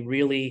that we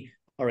really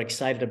are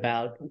excited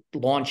about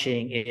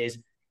launching is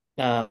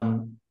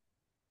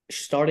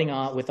starting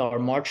on with our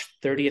March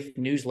 30th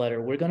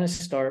newsletter. We're going to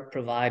start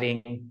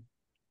providing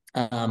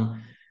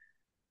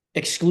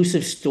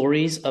exclusive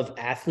stories of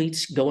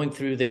athletes going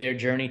through their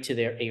journey to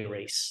their A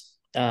race.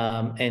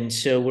 And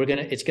so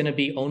it's gonna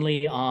be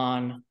only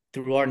on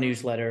through our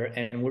newsletter.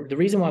 And the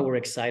reason why we're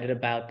excited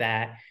about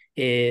that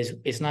is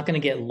it's not going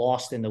to get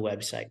lost in the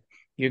website.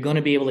 You're going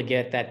to be able to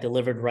get that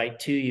delivered right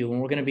to you. And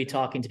we're going to be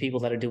talking to people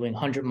that are doing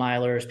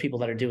 100-milers, people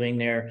that are doing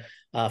their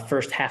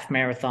first half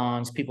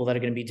marathons, people that are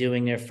going to be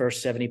doing their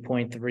first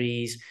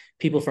 70.3s,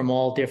 people from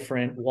all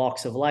different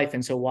walks of life.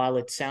 And so while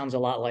it sounds a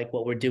lot like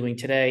what we're doing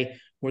today,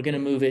 we're going to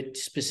move it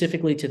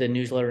specifically to the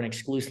newsletter and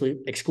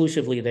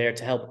exclusively there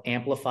to help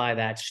amplify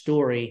that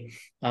story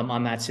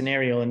on that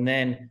scenario, and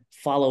then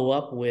follow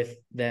up with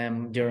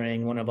them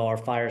during one of our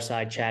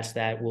fireside chats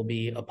that will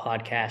be a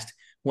podcast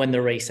when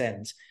the race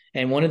ends.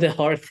 And one of the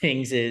hard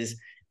things is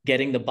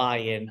getting the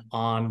buy-in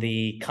on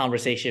the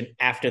conversation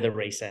after the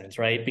race ends,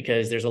 right?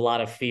 Because there's a lot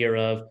of fear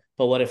of,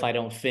 but what if I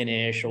don't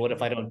finish, or what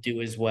if I don't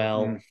do as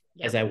well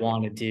as I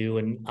want to do?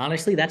 And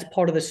honestly, that's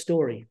part of the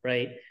story,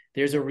 right?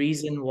 There's a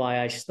reason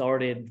why I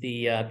started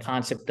the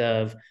concept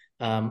of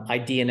I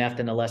DNF'd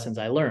in the lessons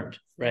I learned,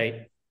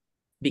 right?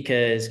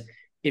 Because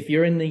if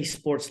you're in these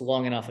sports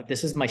long enough, if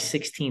this is my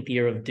 16th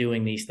year of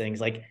doing these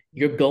things, like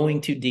you're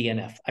going to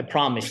DNF. I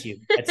promise you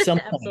at some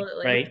point,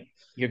 right?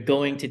 You're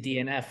going to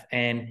DNF,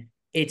 and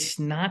it's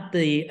not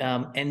the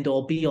end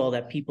all be all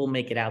that people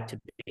make it out to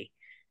be.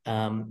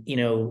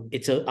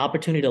 It's an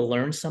opportunity to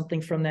learn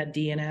something from that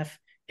DNF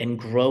and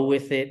grow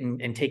with it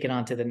and take it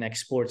on to the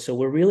next sport. So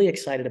we're really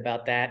excited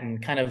about that,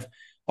 and kind of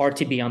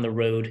RTB on the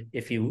road,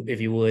 if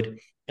you would,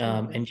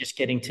 and just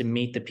getting to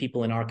meet the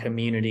people in our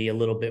community a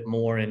little bit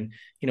more, and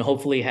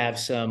hopefully have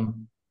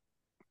some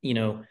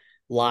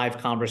live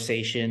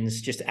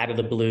conversations just out of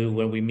the blue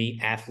when we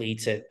meet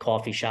athletes at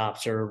coffee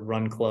shops or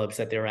run clubs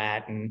that they're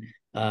at. And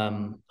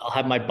I'll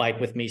have my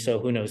bike with me, so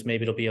who knows,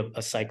 maybe it'll be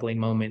a cycling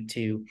moment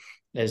too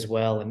as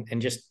well,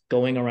 and just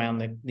going around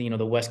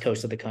the West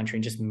Coast of the country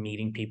and just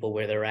meeting people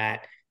where they're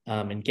at,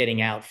 and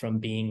getting out from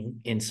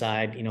being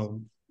inside the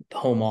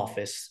home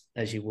office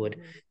as you would,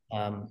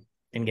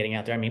 and getting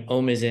out there. I mean,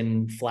 is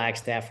in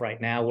Flagstaff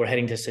right now. We're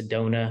heading to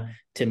Sedona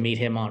to meet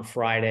him on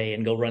Friday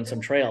and go run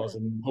some trails,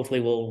 and hopefully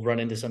we'll run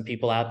into some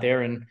people out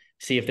there and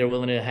see if they're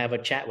willing to have a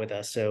chat with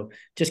us. So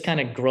just kind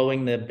of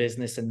growing the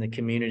business and the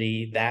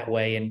community that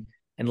way, and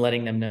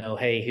letting them know,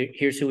 hey,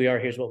 here's who we are,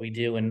 here's what we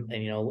do, and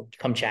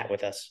come chat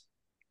with us.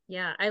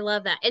 Yeah, I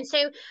love that. And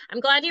so I'm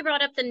glad you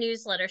brought up the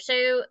newsletter.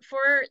 So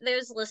for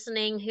those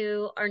listening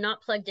who are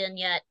not plugged in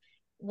yet,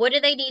 what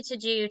do they need to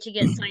do to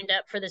get signed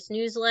up for this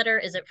newsletter?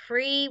 Is it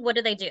free? What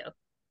do they do?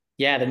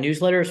 Yeah, the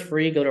newsletter is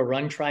free. Go to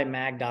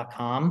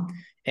Run.Tri.Mag.com,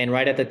 and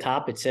right at the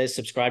top it says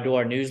subscribe to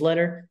our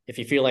newsletter. If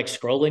you feel like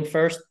scrolling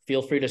first,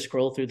 feel free to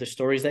scroll through the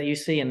stories that you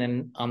see, and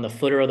then on the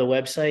footer of the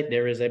website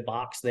there is a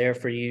box there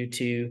for you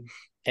to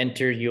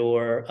enter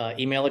your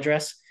email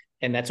address,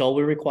 and that's all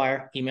we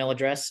require, email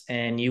address,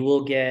 and you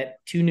will get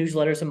 2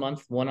 newsletters a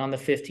month, one on the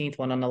 15th,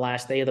 one on the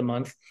last day of the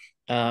month,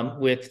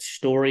 with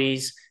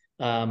stories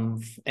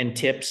and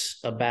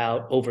tips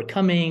about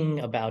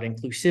overcoming, about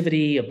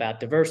inclusivity, about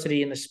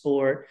diversity in the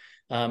sport,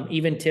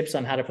 even tips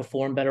on how to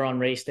perform better on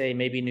race day.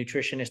 Maybe a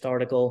nutritionist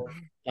article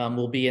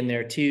will be in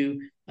there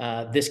too.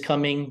 This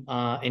coming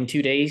in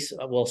 2 days,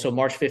 so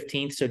March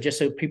 15th. So just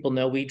so people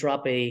know, we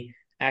drop a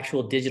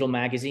actual digital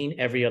magazine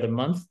every other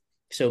month.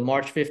 So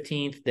March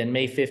 15th, then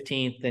May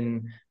 15th,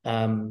 and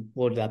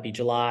what would that be?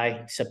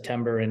 July,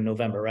 September, and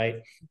November,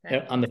 right?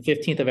 Okay. On the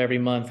 15th of every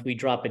month, we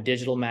drop a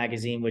digital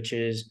magazine, which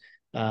is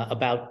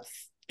about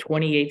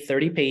 28,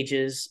 30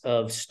 pages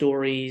of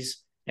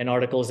stories and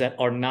articles that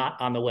are not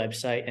on the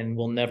website and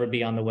will never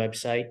be on the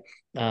website.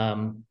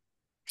 Run,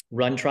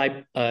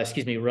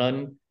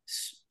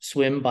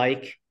 swim,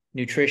 bike,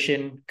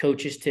 nutrition,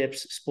 coaches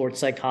tips, sports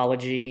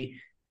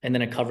psychology, and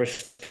then a cover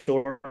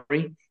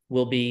story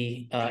will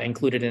be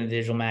included in the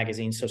digital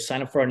magazine. So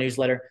sign up for our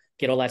newsletter,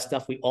 get all that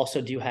stuff. We also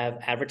do have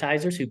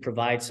advertisers who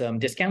provide some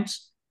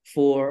discounts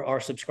for our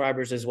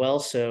subscribers as well.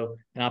 So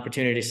an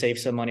opportunity to save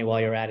some money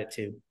while you're at it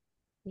too.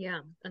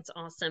 Yeah, that's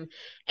awesome.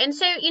 And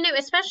so,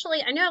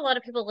 especially, I know a lot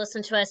of people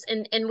listen to us,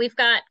 and we've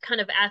got kind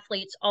of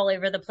athletes all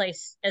over the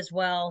place as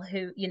well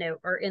who,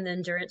 are in the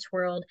endurance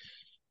world.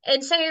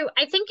 And so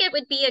I think it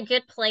would be a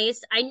good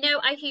place. I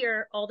know I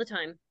hear all the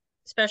time,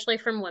 especially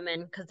from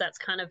women, because that's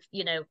kind of,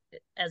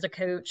 as a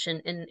coach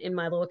and in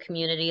my little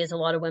community is a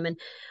lot of women,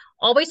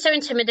 always so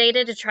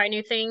intimidated to try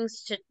new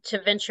things,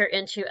 to venture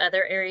into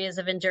other areas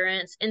of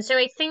endurance. And so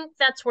I think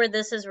that's where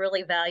this is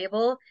really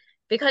valuable,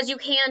 because you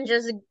can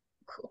just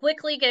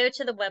quickly go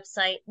to the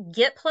website,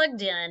 get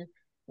plugged in,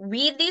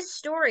 read these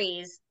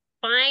stories,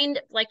 find,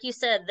 like you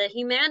said, the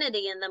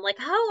humanity in them. Like,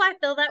 oh, I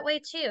feel that way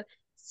too.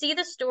 See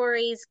the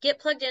stories, get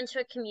plugged into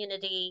a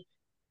community.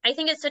 I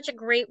think it's such a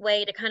great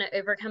way to kind of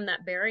overcome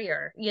that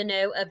barrier,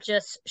 of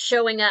just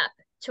showing up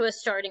to a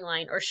starting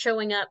line or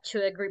showing up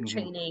to a group Mm-hmm.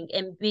 training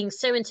and being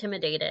so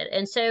intimidated.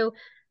 And so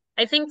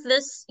I think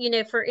this,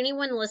 for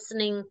anyone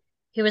listening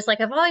who was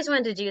like, I've always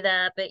wanted to do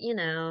that, but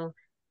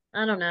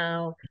I don't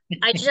know.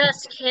 I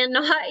just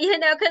cannot,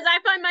 because I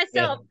find Yeah.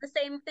 myself the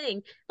same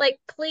thing. Like,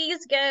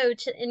 please go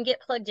to and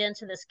get plugged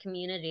into this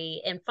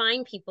community and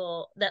find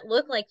people that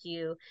look like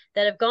you,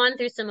 that have gone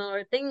through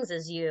similar things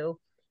as you,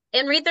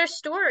 and read their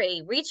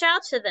story. Reach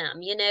out to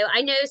them.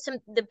 I know some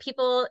the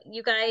people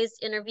you guys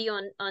interview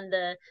on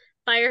the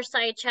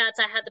fireside chats.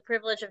 I had the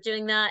privilege of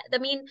doing that. I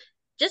mean,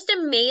 just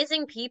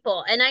amazing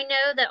people. And I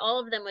know that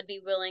all of them would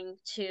be willing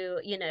to,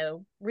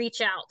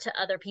 reach out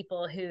to other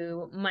people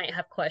who might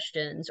have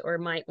questions or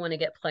might want to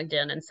get plugged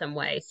in some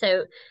way.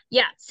 So,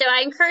 yeah. So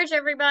I encourage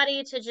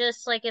everybody to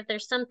just like, if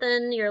there's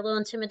something you're a little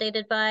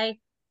intimidated by,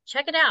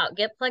 check it out,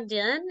 get plugged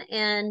in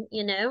and,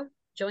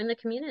 join the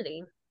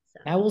community. So,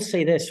 I will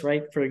say this,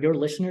 right, for your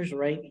listeners,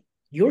 right?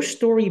 Your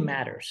story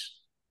matters.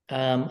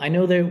 I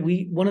know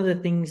that one of the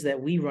things that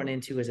we run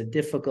into as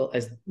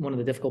one of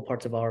the difficult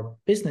parts of our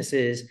business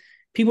is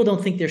people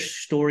don't think their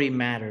story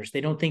matters.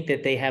 They don't think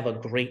that they have a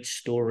great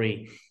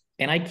story.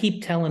 And I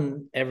keep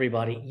telling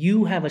everybody,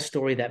 you have a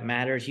story that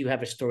matters. You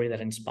have a story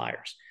that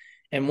inspires.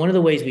 And one of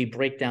the ways we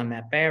break down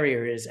that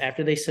barrier is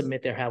after they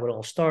submit their how it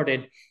all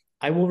started,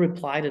 I will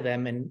reply to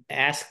them and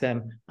ask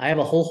them. I have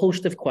a whole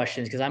host of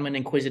questions because I'm an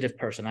inquisitive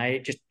person. I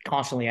just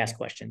constantly ask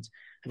questions.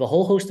 I have a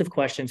whole host of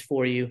questions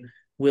for you.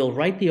 We'll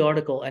write the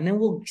article and then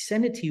we'll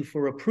send it to you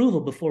for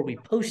approval before we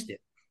post it,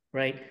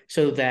 right?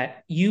 So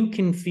that you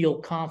can feel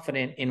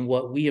confident in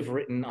what we have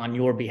written on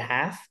your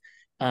behalf,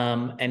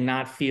 and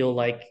not feel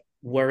like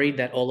worried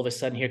that all of a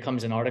sudden here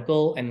comes an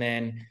article and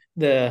then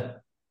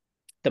the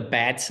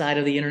bad side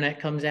of the internet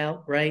comes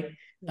out, right?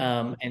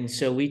 And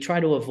so we try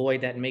to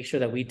avoid that and make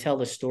sure that we tell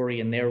the story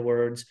in their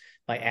words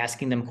by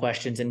asking them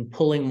questions and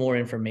pulling more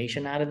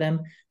information out of them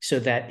so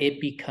that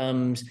it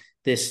becomes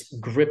this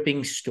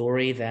gripping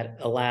story that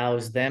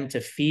allows them to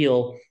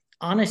feel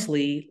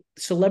honestly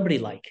celebrity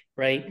like,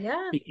 right?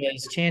 yeah,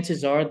 Because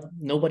chances are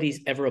nobody's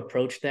ever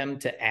approached them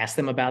to ask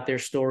them about their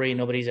story.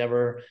 Nobody's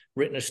ever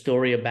written a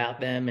story about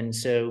them. And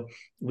so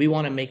we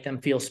want to make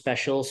them feel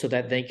special so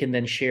that they can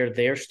then share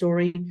their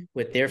story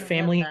with their I love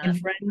family that. and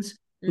friends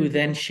who Mm-hmm.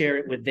 then share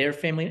it with their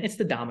family. It's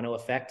the domino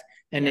effect.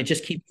 And Yeah, it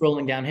just keeps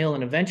rolling downhill.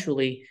 And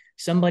eventually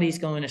somebody's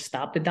going to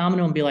stop the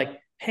domino and be like,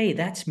 hey,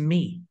 that's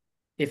me.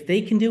 If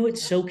they can do it,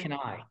 so can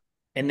I.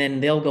 And then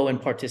they'll go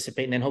and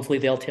participate. And then hopefully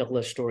they'll tell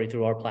their story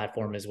through our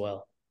platform as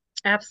well.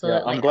 Yeah,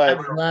 absolutely. I'm I glad,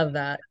 love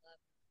that.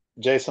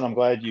 Jason, I'm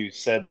glad you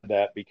said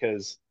that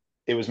because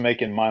it was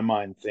making my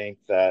mind think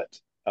that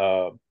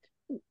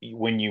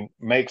when you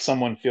make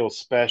someone feel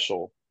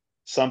special,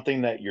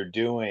 something that you're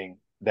doing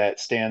that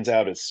stands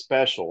out as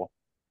special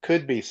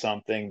could be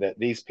something that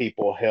these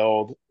people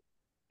held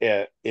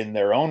in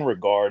their own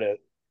regard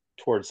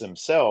towards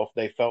themselves.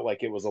 They felt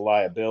like it was a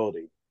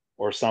liability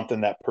or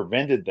something that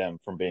prevented them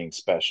from being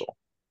special.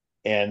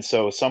 And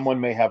so someone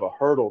may have a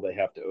hurdle they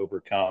have to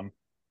overcome,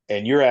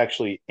 and you're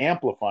actually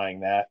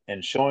amplifying that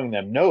and showing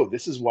them, no,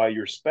 this is why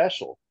you're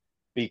special,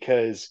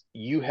 because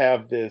you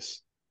have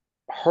this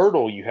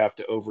hurdle you have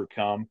to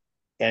overcome,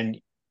 and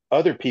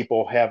other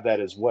people have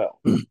that as well.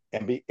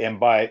 And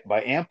by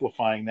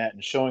amplifying that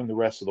and showing the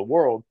rest of the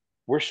world,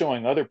 we're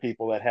showing other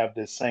people that have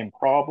this same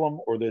problem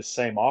or this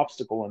same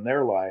obstacle in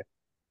their life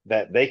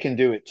that they can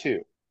do it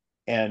too.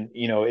 And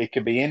it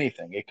could be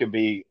anything. It could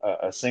be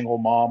a single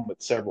mom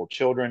with several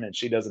children and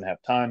she doesn't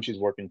have time, she's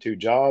working two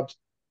jobs,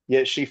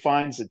 yet she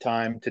finds the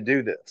time to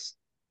do this,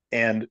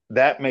 and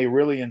that may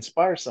really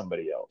inspire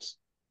somebody else.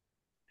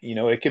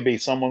 It could be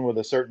someone with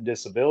a certain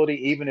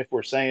disability, even if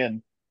we're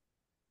saying,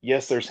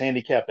 yes, there's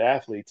handicapped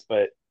athletes,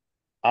 but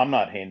I'm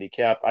not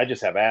handicapped. I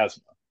just have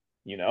asthma.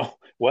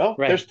 Well,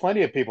 Right. there's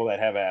plenty of people that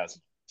have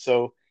asthma.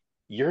 So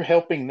you're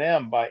helping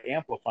them by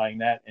amplifying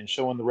that and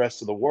showing the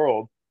rest of the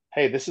world,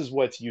 hey, this is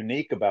what's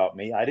unique about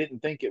me. I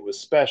didn't think it was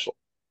special,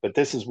 but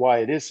this is why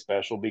it is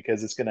special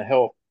because it's going to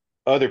help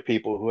other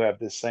people who have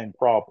this same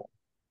problem.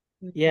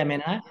 Yeah,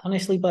 man. I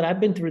honestly, but I've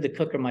been through the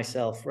cooker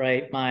myself,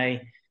 right? My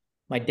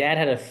dad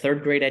had a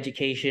third grade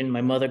education.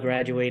 My mother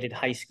graduated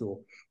high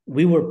school.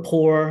 We were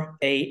poor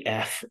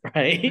AF,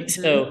 right?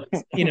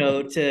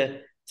 Mm-hmm.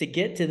 So, to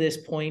get to this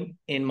point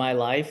in my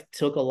life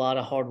took a lot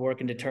of hard work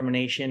and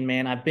determination,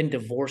 man. I've been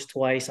divorced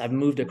twice. I've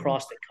moved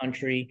across the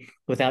country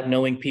without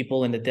knowing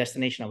people in the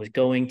destination I was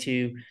going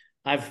to.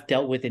 I've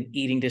dealt with an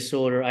eating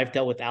disorder. I've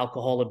dealt with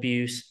alcohol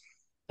abuse.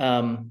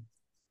 Um,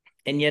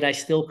 and yet I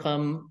still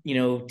come,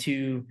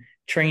 to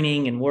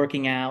training and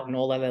working out and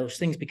all of those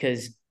things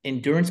because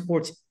endurance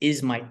sports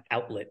is my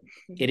outlet.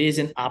 It is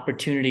an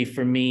opportunity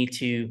for me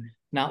to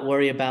not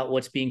worry about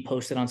what's being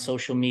posted on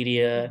social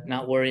media,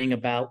 not worrying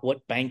about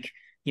what bank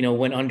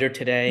went under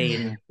today,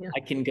 and Yeah. I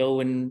can go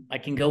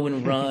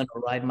and run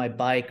or ride my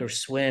bike or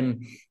swim.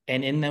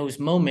 And in those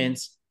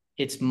moments,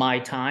 it's my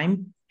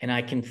time, and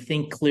I can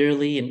think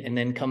clearly, and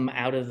then come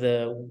out of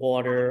the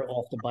water,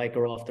 off the bike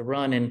or off the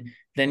run, and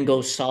then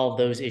go solve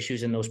those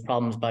issues and those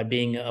problems by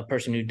being a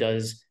person who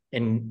does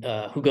and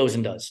who goes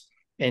and does.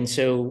 And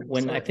so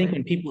I think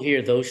when people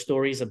hear those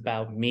stories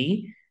about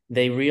me,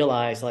 they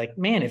realize, like,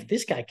 man, if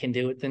this guy can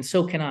do it, then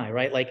so can I,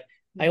 right? Like,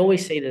 I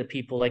always say to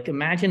people, like,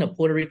 imagine a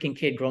Puerto Rican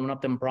kid growing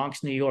up in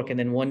Bronx, New York, and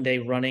then one day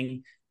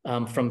running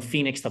from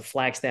Phoenix to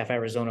Flagstaff,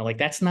 Arizona. Like,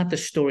 that's not the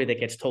story that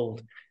gets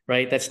told,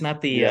 right?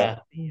 Yeah.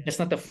 That's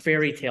not the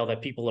fairy tale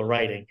that people are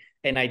writing.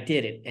 And I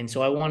did it. And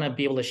so I want to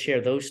be able to share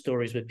those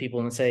stories with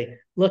people and say,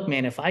 look,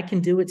 man, if I can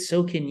do it,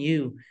 so can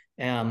you.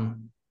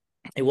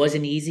 It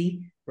wasn't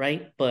easy,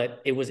 right?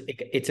 But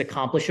it's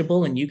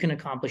accomplishable, and you can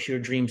accomplish your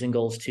dreams and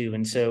goals too.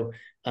 And so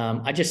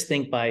I just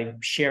think by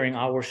sharing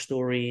our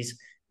stories,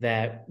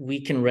 that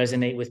we can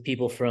resonate with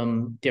people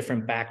from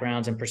different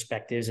backgrounds and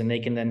perspectives, and they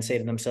can then say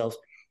to themselves,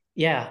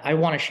 yeah, I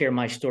want to share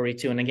my story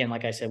too. And again,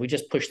 like I said, we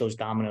just push those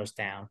dominoes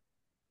down.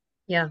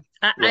 Yeah,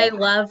 I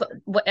love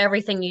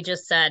everything you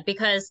just said,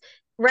 because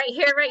right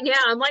here, right now,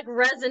 I'm like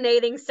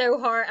resonating so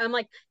hard. I'm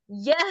like,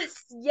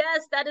 yes,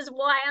 yes, that is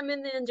why I'm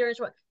in the endurance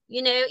world.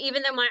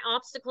 Even though my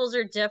obstacles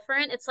are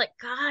different, it's like,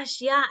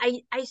 gosh, yeah,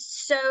 I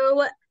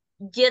so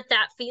get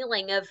that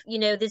feeling of,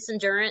 this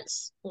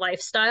endurance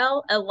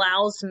lifestyle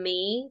allows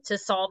me to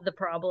solve the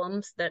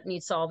problems that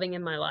need solving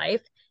in my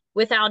life.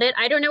 Without it,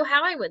 I don't know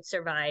how I would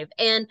survive.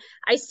 And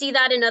I see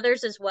that in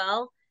others as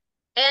well.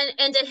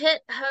 And to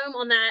hit home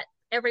on that,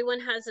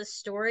 everyone has a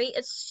story.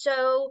 It's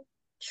so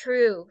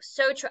true,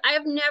 so true. I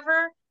have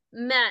never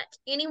met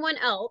anyone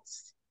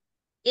else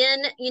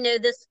in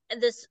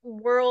this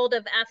world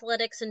of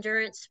athletics,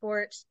 endurance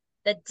sports,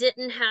 that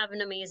didn't have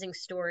an amazing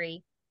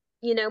story.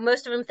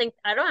 Most of them think,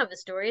 I don't have a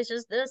story, it's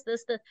just this.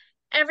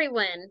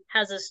 Everyone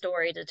has a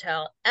story to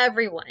tell,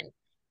 everyone.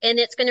 And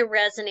it's going to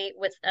resonate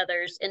with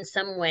others in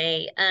some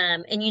way.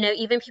 And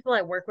even people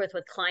I work with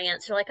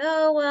clients are like,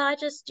 oh well, I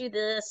just do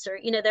this, or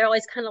they're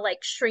always kind of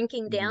like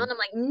shrinking down. I'm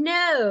like,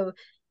 no,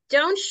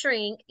 don't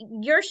shrink.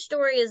 Your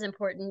story is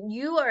important,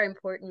 you are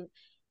important.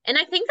 And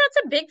I think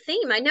that's a big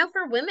theme. I know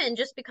for women,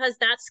 just because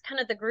that's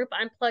kind of the group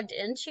I'm plugged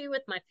into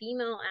with my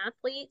female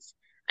athletes,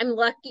 I'm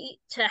lucky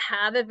to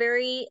have a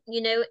very,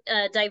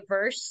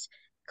 diverse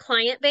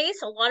client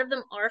base. A lot of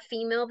them are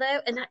female,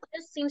 though. And that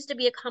just seems to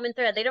be a common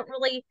thread. They don't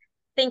really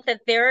think that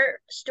their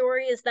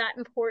story is that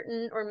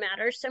important or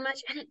matters so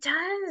much. And it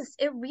does.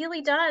 It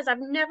really does.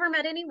 I've never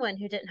met anyone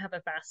who didn't have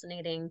a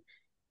fascinating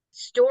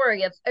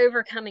story of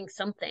overcoming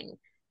something.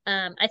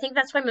 I think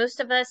that's why most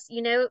of us,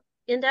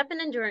 end up in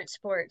endurance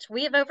sports.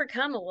 We have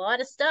overcome a lot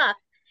of stuff.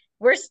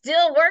 We're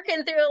still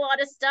working through a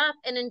lot of stuff.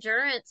 And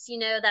endurance,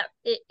 that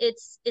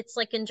it's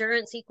like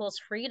endurance equals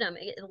freedom.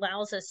 It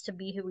allows us to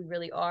be who we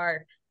really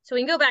are. So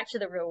we can go back to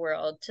the real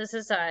world, to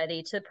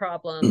society, to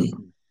problems,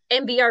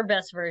 and be our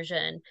best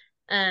version.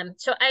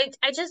 So I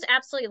just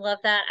absolutely love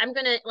that. I'm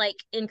gonna like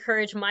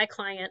encourage my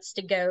clients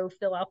to go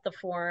fill out the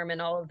form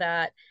and all of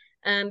that.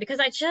 Because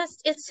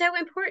it's so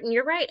important.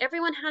 You're right.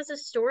 Everyone has a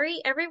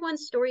story.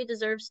 Everyone's story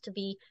deserves to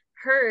be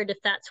heard if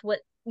that's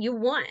what you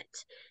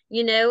want.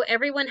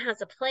 Everyone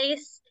has a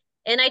place.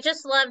 And I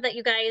just love that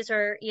you guys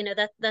are,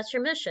 that's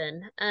your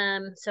mission.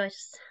 So I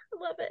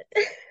love it.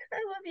 I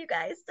love you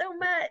guys so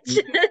much.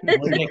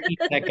 We're gonna keep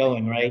that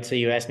going, right? So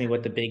you asked me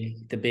what the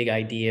big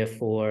idea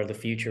for the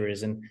future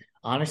is, and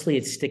honestly,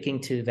 it's sticking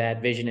to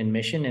that vision and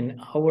mission.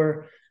 And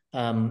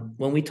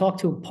when we talk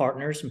to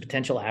partners and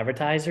potential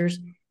advertisers,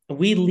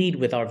 we lead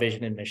with our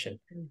vision and mission.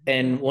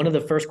 And one of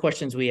the first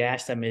questions we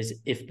ask them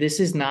is, if this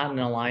is not in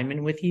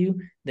alignment with you,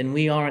 then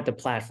we aren't the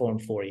platform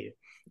for you.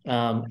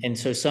 And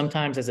so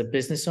sometimes as a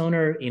business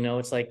owner,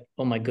 it's like,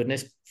 oh my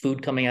goodness,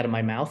 food coming out of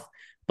my mouth.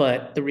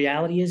 But the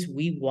reality is,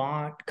 we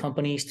want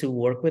companies to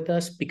work with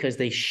us because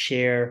they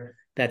share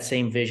that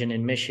same vision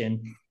and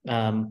mission,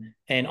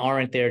 and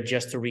aren't there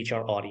just to reach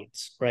our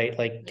audience, right?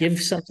 Like, give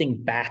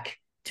something back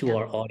to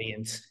our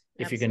audience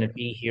if you're going to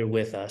be here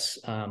with us.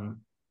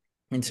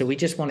 And so we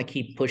just want to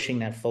keep pushing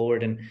that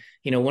forward. And,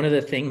 one of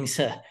the things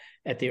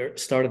at the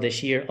start of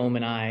this year, Om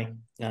and I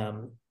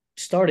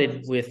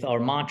started with our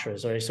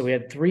mantras. Right? So we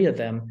had 3 of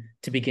them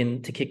to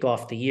begin to kick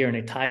off the year, and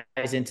it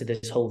ties into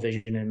this whole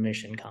vision and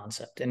mission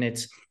concept. And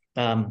it's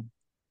the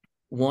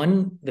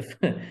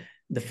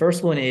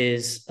first one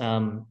is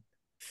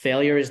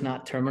failure is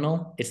not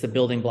terminal. It's the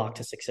building block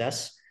to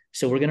success.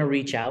 So we're going to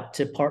reach out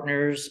to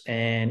partners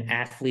and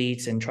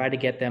athletes and try to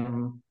get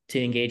them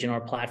to engage in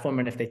our platform.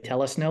 And if they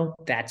tell us no,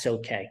 that's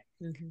okay.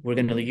 We're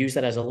going to use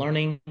that as a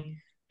learning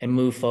and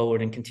move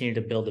forward and continue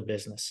to build a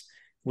business.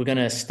 We're going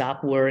to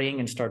stop worrying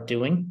and start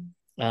doing,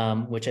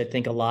 which I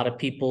think a lot of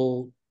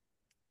people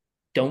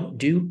don't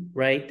do,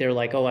 right? They're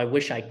like, oh, I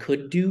wish I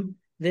could do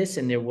this.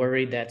 And they're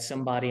worried that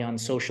somebody on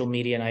social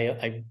media, and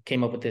I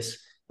came up with this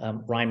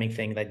rhyming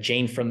thing, that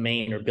Jane from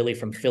Maine or Billy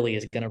from Philly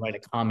is going to write a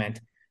comment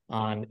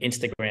on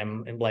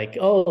Instagram and like,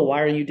 oh,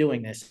 why are you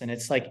doing this? And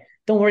it's like,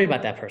 don't worry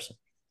about that person.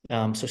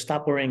 So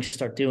stop worrying,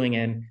 start doing.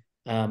 And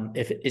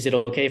if is it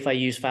okay if I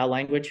use foul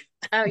language?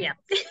 Oh yeah.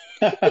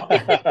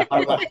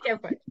 Our, Go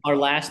for it. our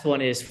last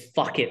one is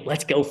fuck it,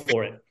 let's go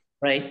for it.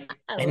 Right.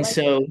 I And like it.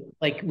 so,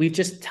 like, we've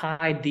just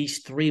tied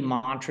these three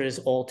mantras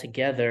all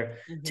together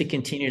to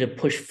continue to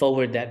push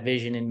forward that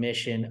vision and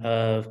mission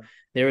of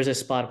there is a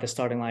spot at the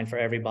starting line for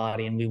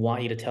everybody. And we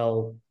want you to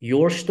tell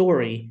your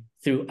story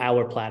through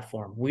our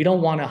platform. We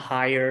don't want to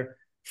hire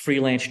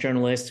freelance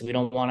journalists, we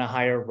don't want to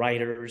hire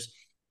writers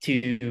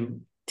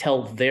to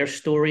tell their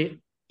story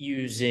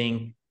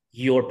using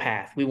your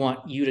path. We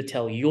want you to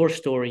tell your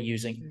story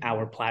using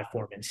our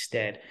platform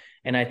instead.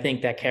 And I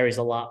think that carries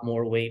a lot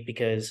more weight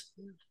because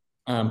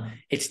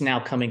it's now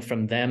coming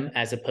from them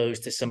as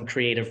opposed to some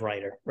creative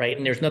writer, right?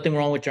 And there's nothing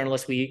wrong with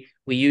journalists. We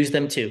use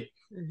them too,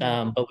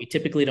 but we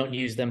typically don't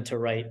use them to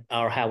write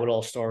our how it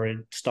all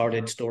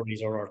started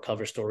stories or our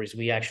cover stories.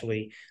 We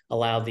actually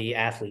allow the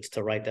athletes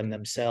to write them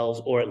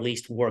themselves, or at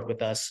least work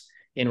with us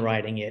in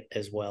writing it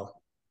as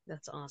well.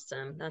 That's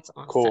awesome. That's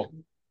awesome. Cool.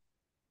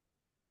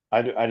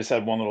 I just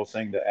had one little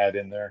thing to add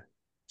in there.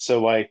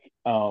 So like,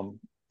 and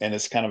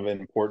it's kind of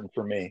important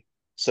for me.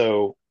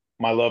 So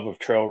my love of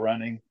trail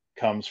running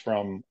comes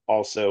from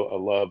also a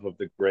love of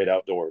the great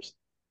outdoors.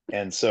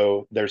 And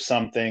so there's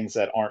some things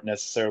that aren't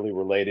necessarily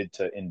related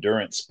to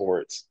endurance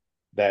sports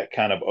that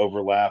kind of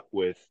overlap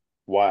with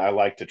why I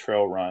like to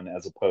trail run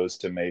as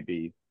opposed to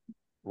maybe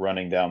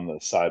running down the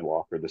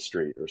sidewalk or the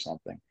street or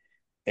something.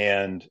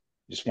 And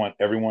just want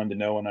everyone to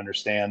know and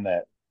understand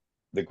that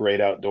the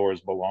great outdoors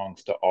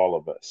belongs to all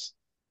of us.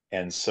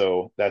 And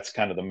so that's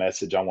kind of the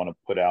message I want to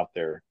put out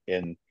there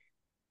in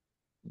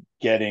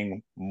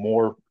getting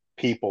more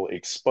people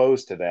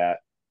exposed to that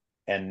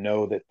and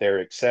know that they're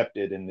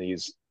accepted in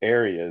these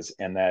areas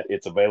and that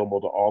it's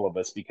available to all of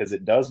us because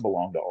it does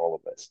belong to all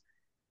of us.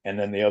 And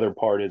then the other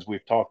part is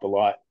we've talked a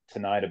lot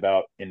tonight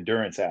about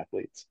endurance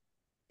athletes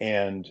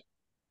and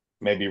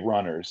maybe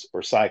runners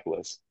or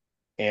cyclists.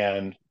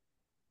 And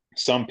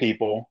some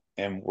people,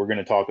 and we're going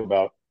to talk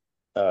about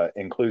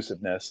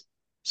inclusiveness,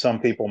 some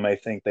people may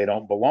think they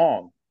don't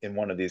belong in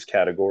one of these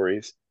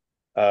categories.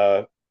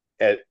 Uh,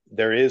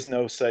 there is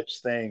no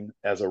such thing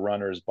as a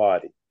runner's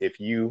body. If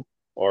you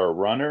are a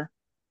runner,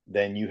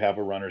 then you have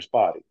a runner's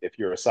body. If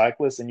you're a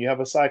cyclist, then you have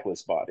a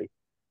cyclist body.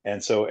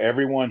 And so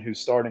everyone who's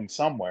starting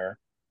somewhere,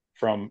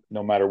 from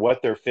no matter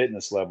what their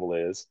fitness level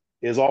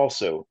is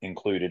also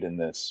included in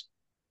this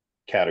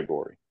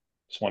category.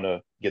 Just want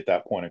to get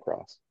that point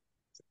across.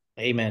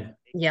 Amen.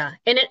 Yeah.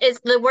 And it is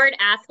the word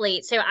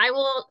athlete. So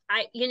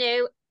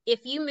if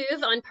you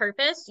move on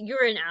purpose,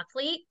 you're an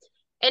athlete.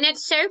 And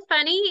it's so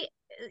funny,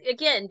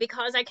 again,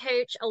 because I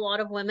coach a lot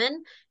of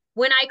women,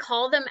 when I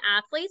call them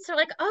athletes, they're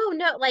like, oh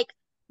no, like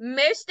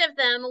most of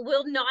them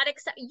will not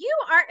accept you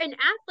are an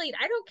athlete.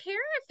 I don't care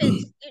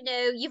if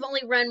it's, you've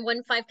only run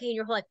one 5K in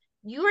your whole life.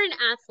 You are an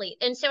athlete.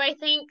 And so I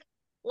think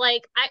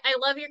like I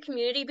love your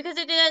community because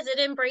it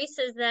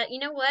embraces that, you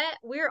know what,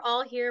 we're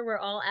all here, we're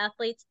all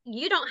athletes.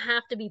 You don't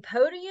have to be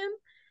podium,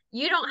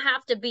 you don't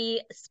have to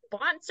be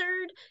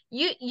sponsored,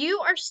 you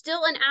are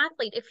still an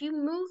athlete. If you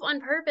move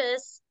on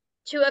purpose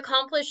to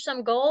accomplish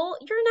some goal,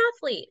 you're an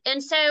athlete.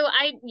 And so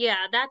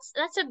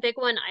that's a big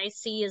one I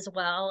see as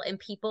well in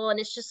people.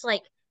 And it's just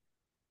like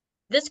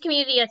this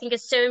community I think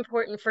is so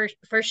important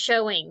for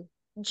showing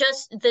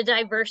just the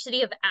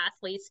diversity of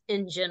athletes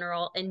in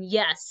general. And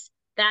yes,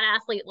 that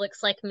athlete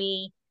looks like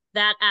me.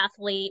 That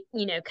athlete,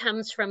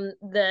 comes from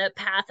the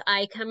path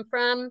I come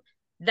from.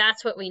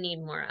 That's what we need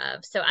more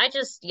of. So I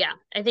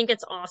think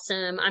it's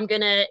awesome.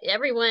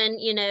 Everyone,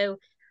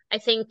 I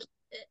think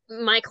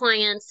my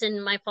clients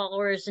and my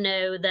followers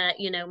know that,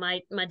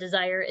 my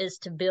desire is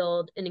to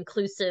build an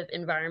inclusive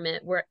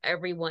environment where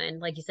everyone,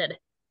 like you said,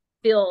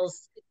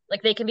 feels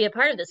like they can be a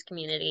part of this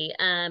community.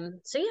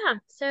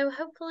 So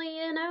hopefully,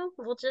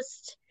 we'll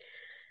just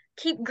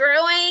keep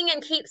growing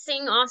and keep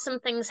seeing awesome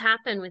things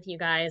happen with you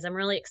guys. I'm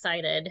really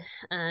excited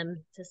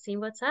to see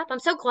what's up. I'm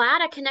so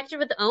glad I connected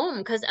with Ohm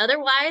because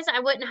otherwise I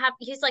wouldn't have.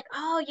 He's like,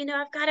 oh,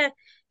 I've got to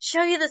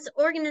show you this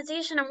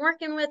organization I'm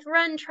working with,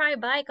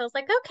 Run.Tri.Bike. I was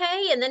like,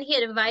 okay. And then he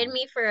had invited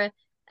me for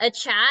a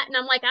chat and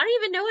I'm like, I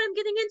don't even know what I'm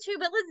getting into,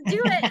 but let's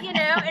do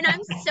it, and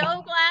I'm so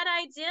glad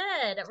I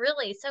did.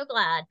 Really, so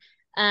glad.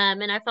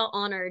 And I felt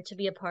honored to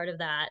be a part of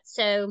that.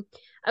 So,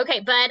 okay,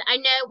 Bud, I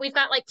know we've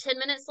got like 10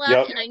 minutes left,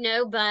 Yep. and I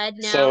know Bud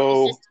now is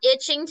So, just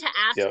itching to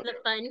ask yep. the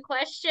fun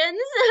questions.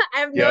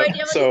 I have no Yep.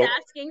 idea what he's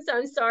asking, so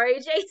I'm sorry,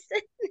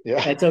 Jason.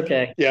 Yeah. That's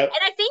okay. Yeah. And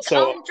I think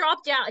So, Ohm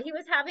dropped out. He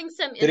was having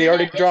some did he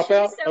already internet drop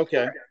issues, out?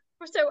 Okay.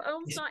 so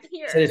Ohm's not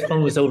here. Said his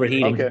phone was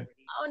overheating. Okay.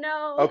 Oh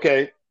no.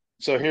 Okay.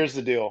 So here's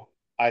the deal.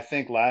 I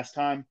think last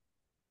time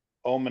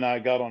Ohm and I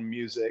got on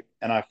music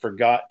and I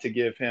forgot to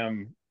give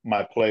him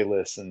my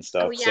playlists and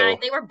stuff. Oh yeah, So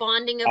they were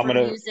bonding I'm over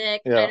gonna,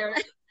 music. I yeah, don't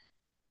know.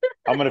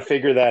 I'm gonna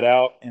figure that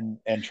out and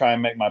try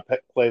and make my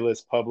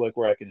playlist public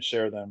where I can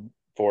share them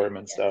for him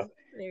and stuff.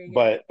 There you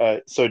go.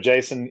 But so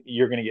Jason,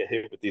 you're gonna get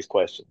hit with these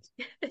questions.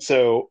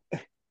 So,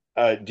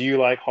 do you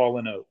like Hall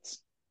and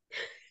Oates?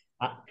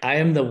 I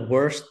am the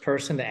worst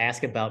person to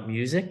ask about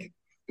music.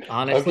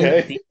 Honestly,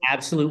 Okay. the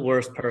absolute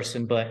worst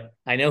person, but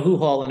I know who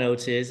Hall and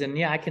Oates is, and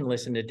yeah, I can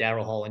listen to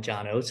Daryl Hall and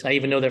John Oates. I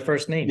even know their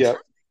first names. Yeah.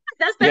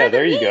 That's better Yeah. than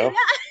There you me. go.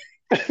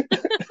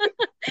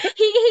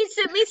 He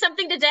sent me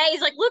something today.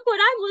 He's like, "Look what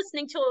I'm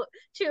listening to."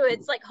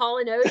 It's like Hall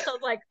and Oates. I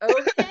was like,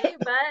 "Okay,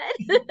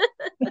 bud."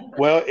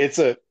 Well, it's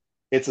a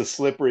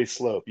slippery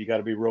slope. You got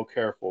to be real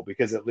careful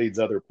because it leads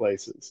other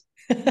places.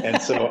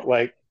 And so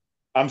like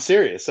I'm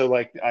serious. So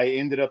like I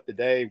ended up the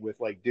day with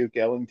like Duke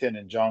Ellington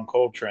and John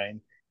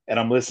Coltrane, and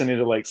I'm listening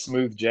to like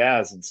smooth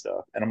jazz and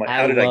stuff. And I'm like,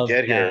 I how did I love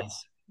get here?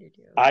 jazz. You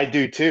do. I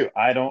do too.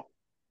 I don't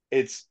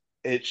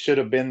it should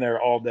have been there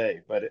all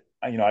day, but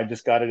I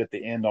just got it at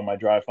the end on my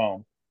drive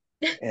home.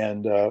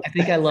 And I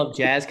think I love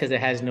jazz because it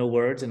has no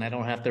words, and I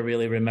don't have to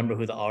really remember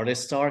who the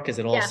artists are because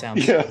it all Yeah,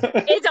 sounds so.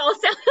 yeah. it's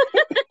also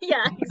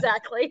yeah,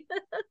 exactly.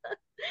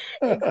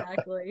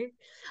 Exactly.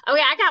 Okay,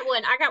 I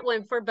got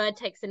one for Bud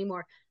takes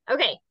anymore.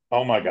 Okay.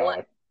 Oh my What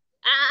God.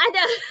 I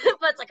know,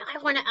 but it's like I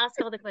want to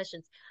ask all the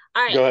questions.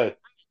 All right. Go ahead.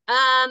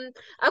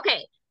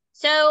 Okay.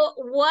 So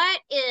what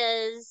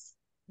is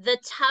the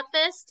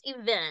toughest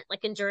event,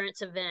 like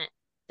endurance event,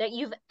 that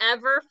you've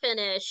ever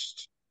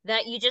finished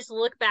that you just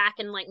look back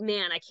and like,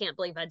 man, I can't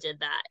believe I did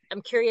that.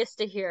 I'm curious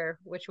to hear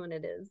which one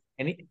it is.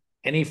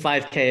 Any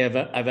 5K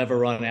I've ever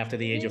run after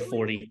the age of Really?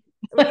 40.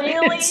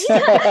 Really?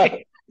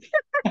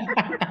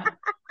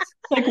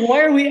 It's like,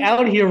 why are we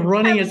out here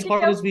running Having as to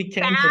hard go as we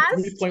can for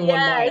fast? 3.1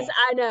 Yes, miles?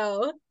 I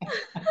know.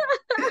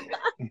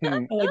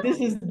 I'm like, this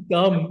is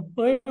dumb.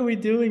 Why are we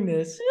doing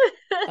this?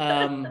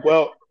 Um,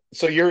 Well,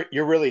 so you're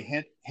really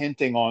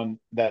hinting on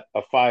that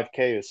a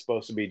 5K is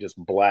supposed to be just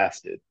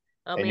blasted,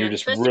 Oh and you're man,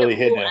 it's just supposed to go really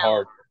hitting full it out.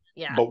 hard.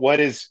 Yeah. But what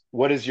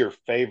is your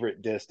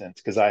favorite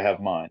distance? Because I have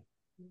mine.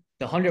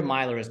 the 100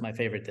 miler is my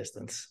favorite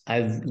distance. I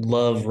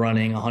love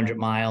running 100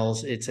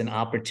 miles. It's an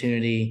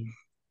opportunity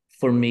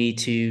for me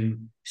to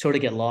sort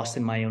of get lost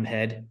in my own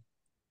head.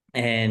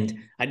 And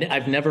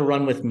I've never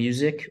run with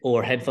music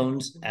or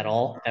headphones at Mhm.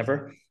 all,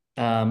 ever.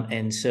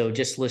 And so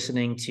just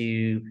listening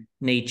to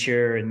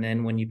nature, and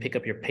then when you pick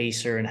up your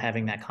pacer and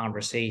having that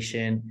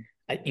conversation,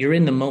 you're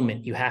in the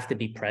moment. You have to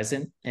be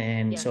present.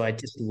 And Yeah. so I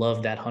just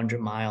love that 100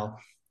 mile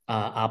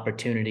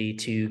opportunity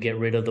to get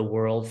rid of the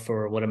world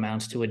for what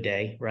amounts to a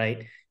day,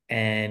 right?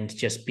 And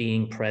just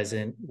being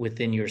present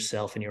within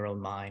yourself and your own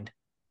mind.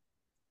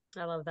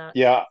 I love that.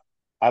 Yeah,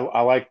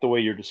 I like the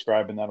way you're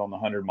describing that on the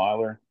 100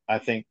 miler. I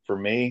think for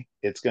me,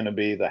 it's going to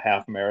be the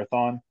half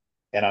marathon.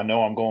 And I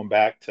know I'm going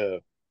back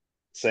to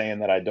saying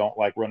that I don't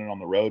like running on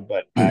the road,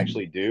 but I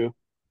actually do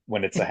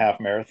when it's a half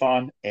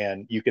marathon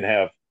and you can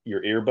have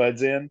your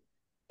earbuds in.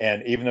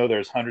 And even though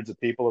there's hundreds of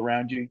people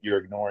around you, you're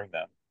ignoring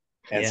them.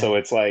 And Yeah, so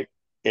it's like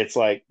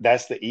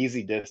that's the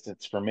easy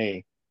distance for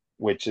me,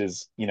 which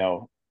is,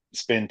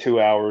 spend 2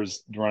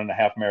 hours running a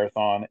half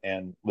marathon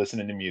and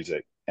listening to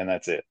music, and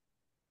that's it.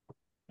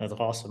 that's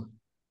awesome.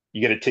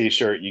 You get a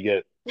t-shirt, you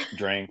get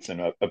drinks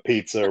and a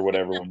pizza or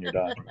whatever when you're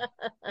done.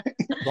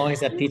 As long as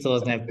that pizza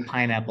doesn't have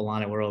pineapple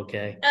on it, we're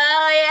okay.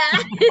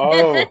 Oh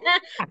Oh, yeah.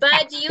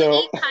 But do you so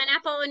eat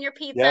pineapple on your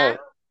pizza?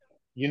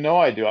 yeah,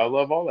 I do. I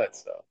love all that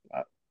stuff.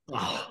 I,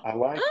 Oh, I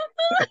like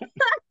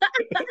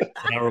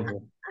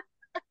terrible.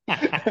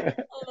 it.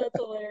 Oh, that's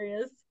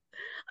hilarious.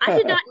 I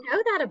did not know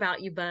that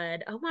about you,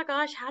 Bud. Oh my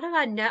gosh, how did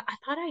I know? I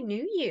thought I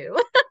knew you.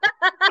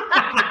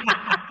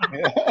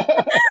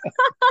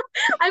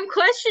 I'm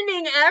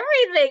questioning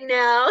everything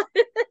now.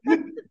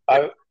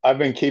 I've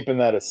been keeping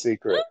that a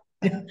secret.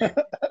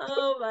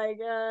 Oh my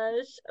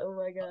gosh. Oh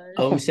my gosh.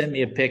 Home sent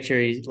me a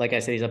picture. Like I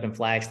said, he's up in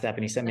Flagstaff,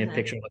 and he sent me a Uh-huh.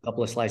 picture of a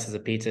couple of slices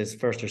of pizza his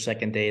first or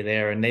second day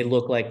there, and they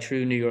look like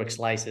true New York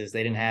slices.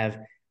 They didn't have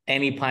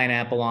any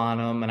pineapple on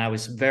them, and I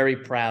was very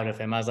proud of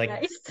him. I was like,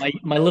 Nice.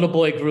 my little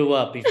boy grew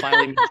up. He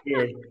finally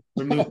matured,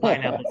 removed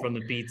pineapple from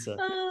the pizza.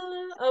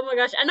 Oh my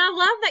gosh. And I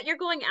love that you're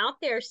going out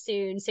there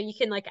soon so you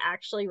can like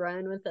actually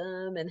run with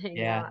them and hang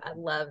Yeah. out. I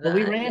love Well,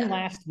 we that. ran Yeah.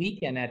 last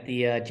weekend at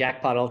the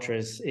Jackpot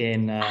Ultras Oh,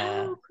 in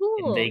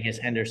cool. Vegas,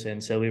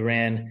 Henderson. So we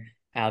ran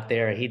out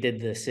there. He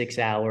did the 6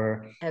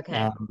 hour. Okay.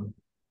 Um,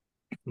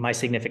 my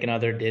significant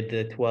other did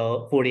the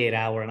 48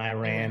 hour, and I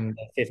Uh-huh. ran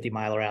the 50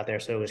 miler out there.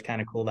 So it was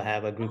kind of cool to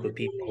have a group Oh, of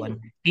people, nice.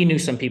 and he knew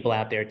some people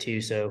out there too.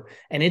 So,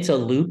 and it's a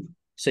loop.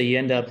 So you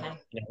end up, Okay.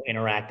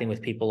 interacting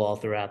with people all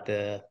throughout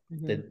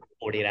Mhm. the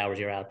 48 hours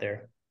you're out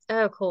there.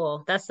 Oh,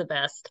 cool. That's the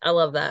best. I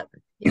love that.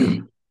 Yeah.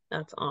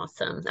 That's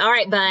awesome. All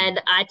right,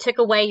 bud. I took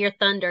away your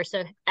thunder,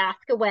 so ask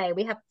away.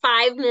 We have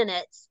 5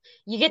 minutes.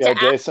 You get Yeah, to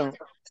ask. Jason,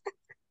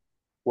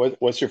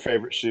 what's your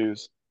favorite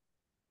shoes?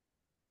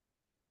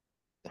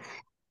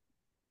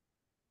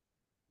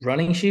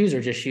 Running shoes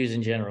or just shoes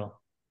in general?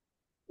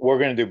 We're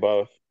gonna do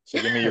both. So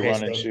give me your Okay,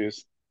 running so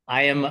shoes.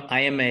 I am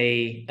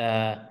a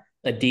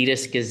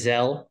Adidas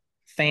Gazelle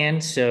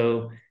fan.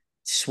 So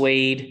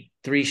suede,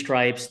 three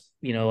stripes,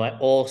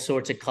 all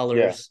sorts of Yeah,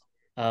 colors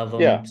of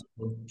yeah. them.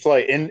 It's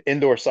like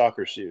indoor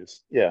soccer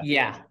shoes. Yeah.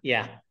 Yeah,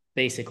 yeah,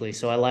 basically.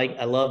 So I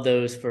love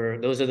those. For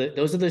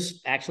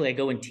those actually, I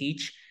go and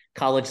teach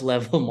college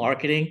level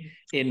marketing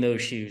in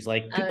those shoes.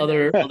 Like Oh, nice.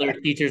 other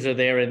teachers are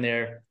there in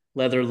their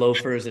leather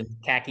loafers and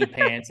khaki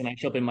pants, and I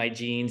show up in my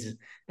jeans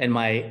and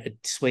my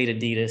suede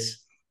Adidas.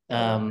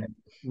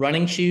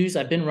 Running shoes,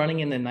 I've been running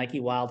in the Nike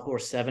Wild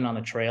Horse 7 on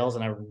the trails,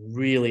 and I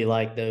really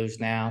like those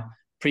now.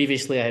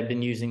 Previously, I had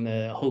been using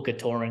the Hoka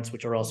Torrents,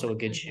 which are also a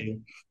good shoe.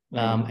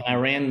 And I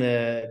ran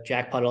the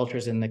Jackpot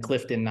Ultras in the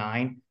Clifton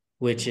 9,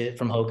 which is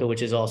from Hoka,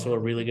 which is also a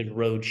really good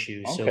road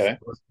shoe. Okay.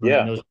 So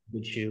running, those are a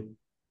good shoe.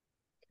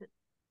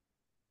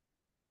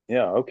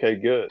 Yeah. Okay.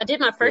 Good. I did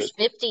my first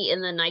 50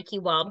 in the Nike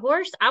Wild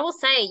Horse. I will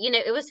say,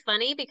 it was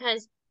funny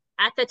because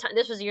at the time,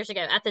 this was years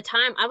ago, at the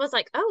time, I was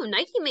like, oh,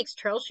 Nike makes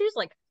trail shoes?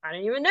 Like, I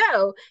didn't even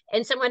know.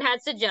 And someone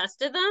had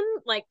suggested them,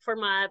 like, for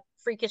my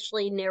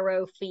freakishly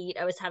narrow feet.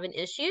 I was having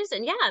issues.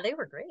 And yeah, they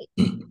were great.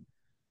 They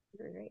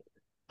were great.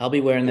 I'll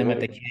be wearing them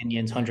at the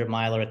Canyons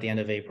 100-miler at the end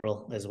of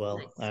April as well.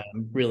 Nice.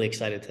 I'm really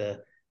excited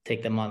to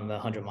take them on the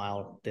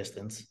 100-mile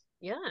distance.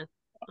 Yeah.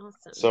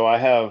 Awesome. So I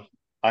have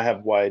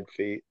wide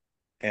feet,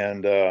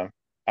 and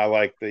I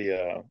like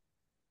the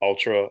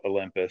Ultra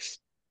Olympus.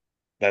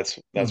 That's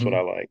what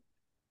I like.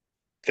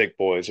 Thick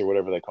boys or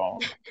whatever they call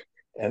them.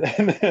 And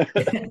then,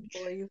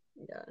 boys,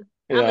 yeah.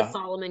 I'm a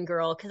Solomon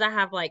girl because I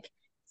have like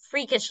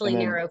freakishly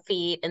narrow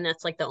feet, and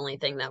that's like the only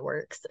thing that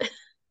works.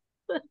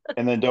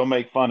 And then don't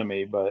make fun of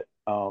me, but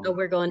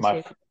we're going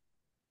to.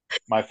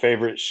 My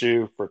favorite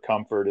shoe for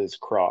comfort is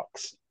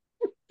Crocs.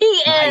 He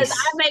is. Nice.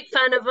 I make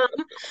fun of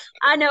him.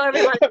 I know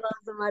everybody loves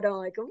them. I don't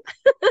like them.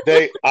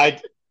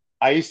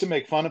 I used to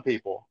make fun of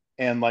people,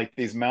 and like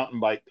these mountain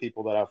bike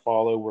people that I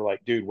follow were like,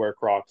 dude, wear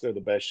Crocs. They're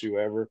the best shoe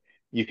ever.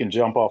 You can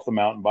jump off the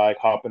mountain bike,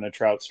 hop in a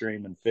trout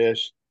stream, and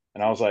fish.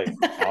 And I was like,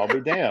 I'll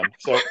be damned.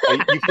 So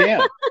you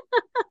can.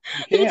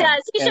 He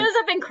does. He shows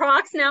up in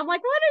Crocs now. I'm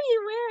like, what are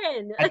you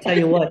wearing? I tell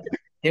you what,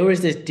 there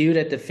was this dude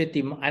at the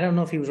 50. I don't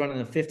know if he was running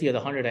the 50 or the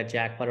 100 at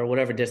Jackpot or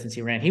whatever distance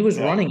he ran. He was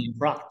running in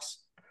Crocs.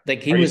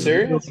 Like he was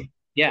serious?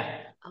 Yeah.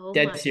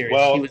 Dead serious.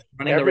 Well, he was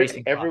running the race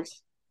in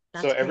Crocs.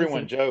 So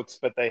everyone jokes,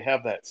 but they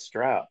have that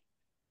strap.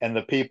 And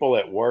the people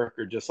at work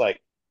are just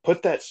like,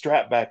 put that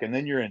strap back and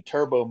then you're in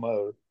turbo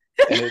mode.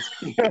 And it's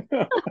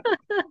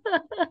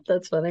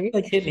That's funny.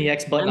 Like hitting the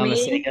X button on the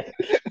Sega.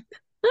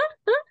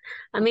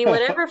 I mean,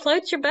 whatever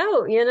floats your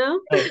boat,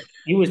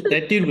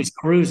 That dude was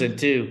cruising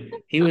too.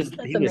 He was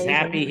amazing.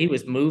 Happy. He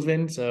was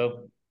moving.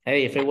 So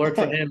hey, if it worked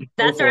for him,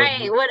 that's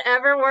right.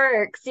 Whatever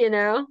works,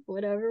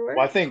 whatever works.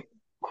 Well, I think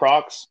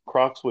Crocs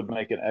would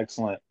make an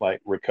excellent like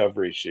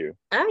recovery shoe.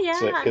 Oh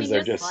yeah, because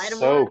they're just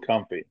so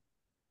comfy.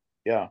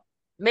 Yeah.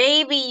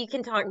 Maybe you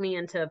can talk me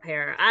into a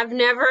pair. I've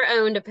never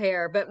owned a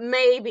pair, but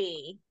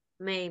maybe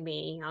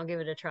I'll give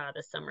it a try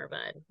this summer,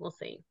 bud. We'll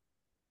see.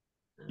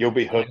 You'll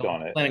be hooked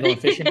on it. Planning on going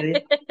fishing, do you?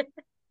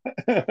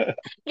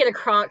 Get a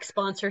Croc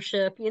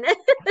sponsorship, Croc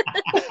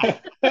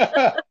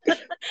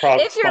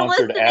if you're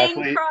listening,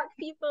 athlete. Croc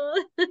people.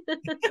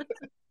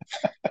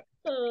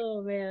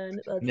 Oh man,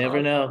 that's never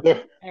awesome. know.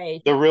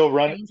 The real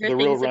running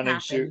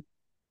shoe.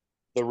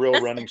 The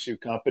real running shoe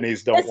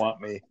companies don't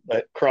want me,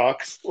 but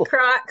Crocs,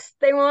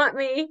 they want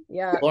me.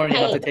 Yeah. Lauren, you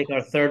have to take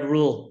our third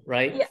rule,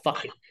 right? Yeah.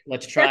 Fuck it.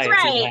 Let's try it.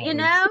 That's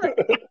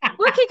right.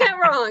 What could go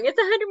wrong? It's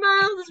 100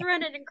 miles. Let's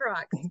run it in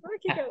Crocs.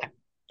 What could go?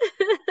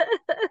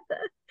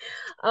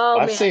 Oh,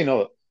 I've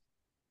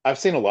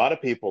seen a lot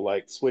of people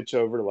like switch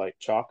over to like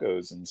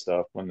Chacos and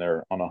stuff when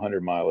they're on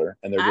 100-miler,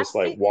 and they're just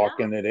like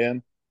walking it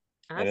in,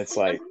 and it's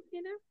like,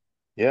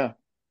 yeah,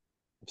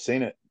 I've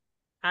seen it.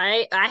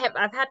 I've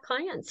had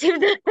clients who've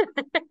done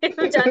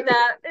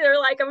that. They're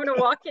like, I'm gonna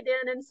walk it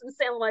in and some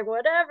sand. I'm like,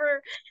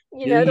 whatever,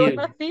 like,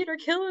 my feet are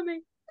killing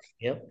me.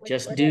 Yep,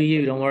 just do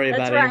you. Don't worry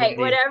about it. That's right.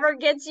 Whatever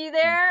gets you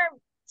there,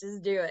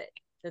 just do it.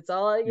 That's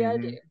all you gotta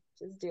do.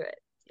 Just do it.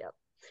 Yep.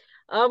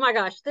 Oh my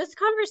gosh, this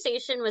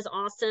conversation was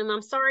awesome.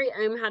 I'm sorry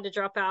had to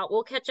drop out.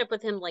 We'll catch up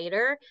with him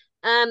later.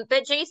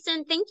 But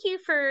Jason, thank you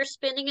for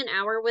spending an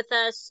hour with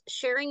us,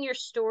 sharing your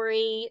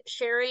story,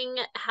 sharing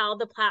how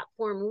the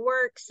platform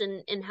works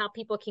and how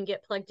people can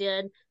get plugged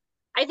in.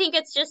 I think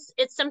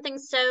it's something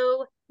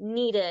so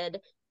needed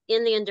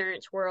in the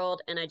endurance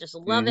world, and I just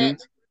love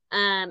it.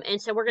 And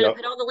so we're going to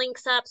put all the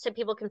links up so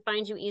people can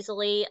find you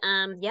easily.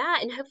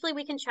 And hopefully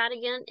we can chat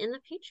again in the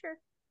future.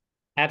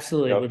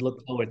 Absolutely. Would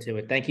look forward to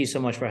it. Thank you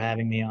so much for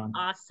having me on.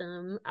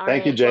 Awesome.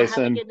 Thank you, Jason.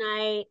 Well, have a good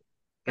night.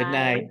 Good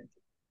night.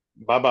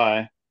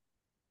 Bye-bye.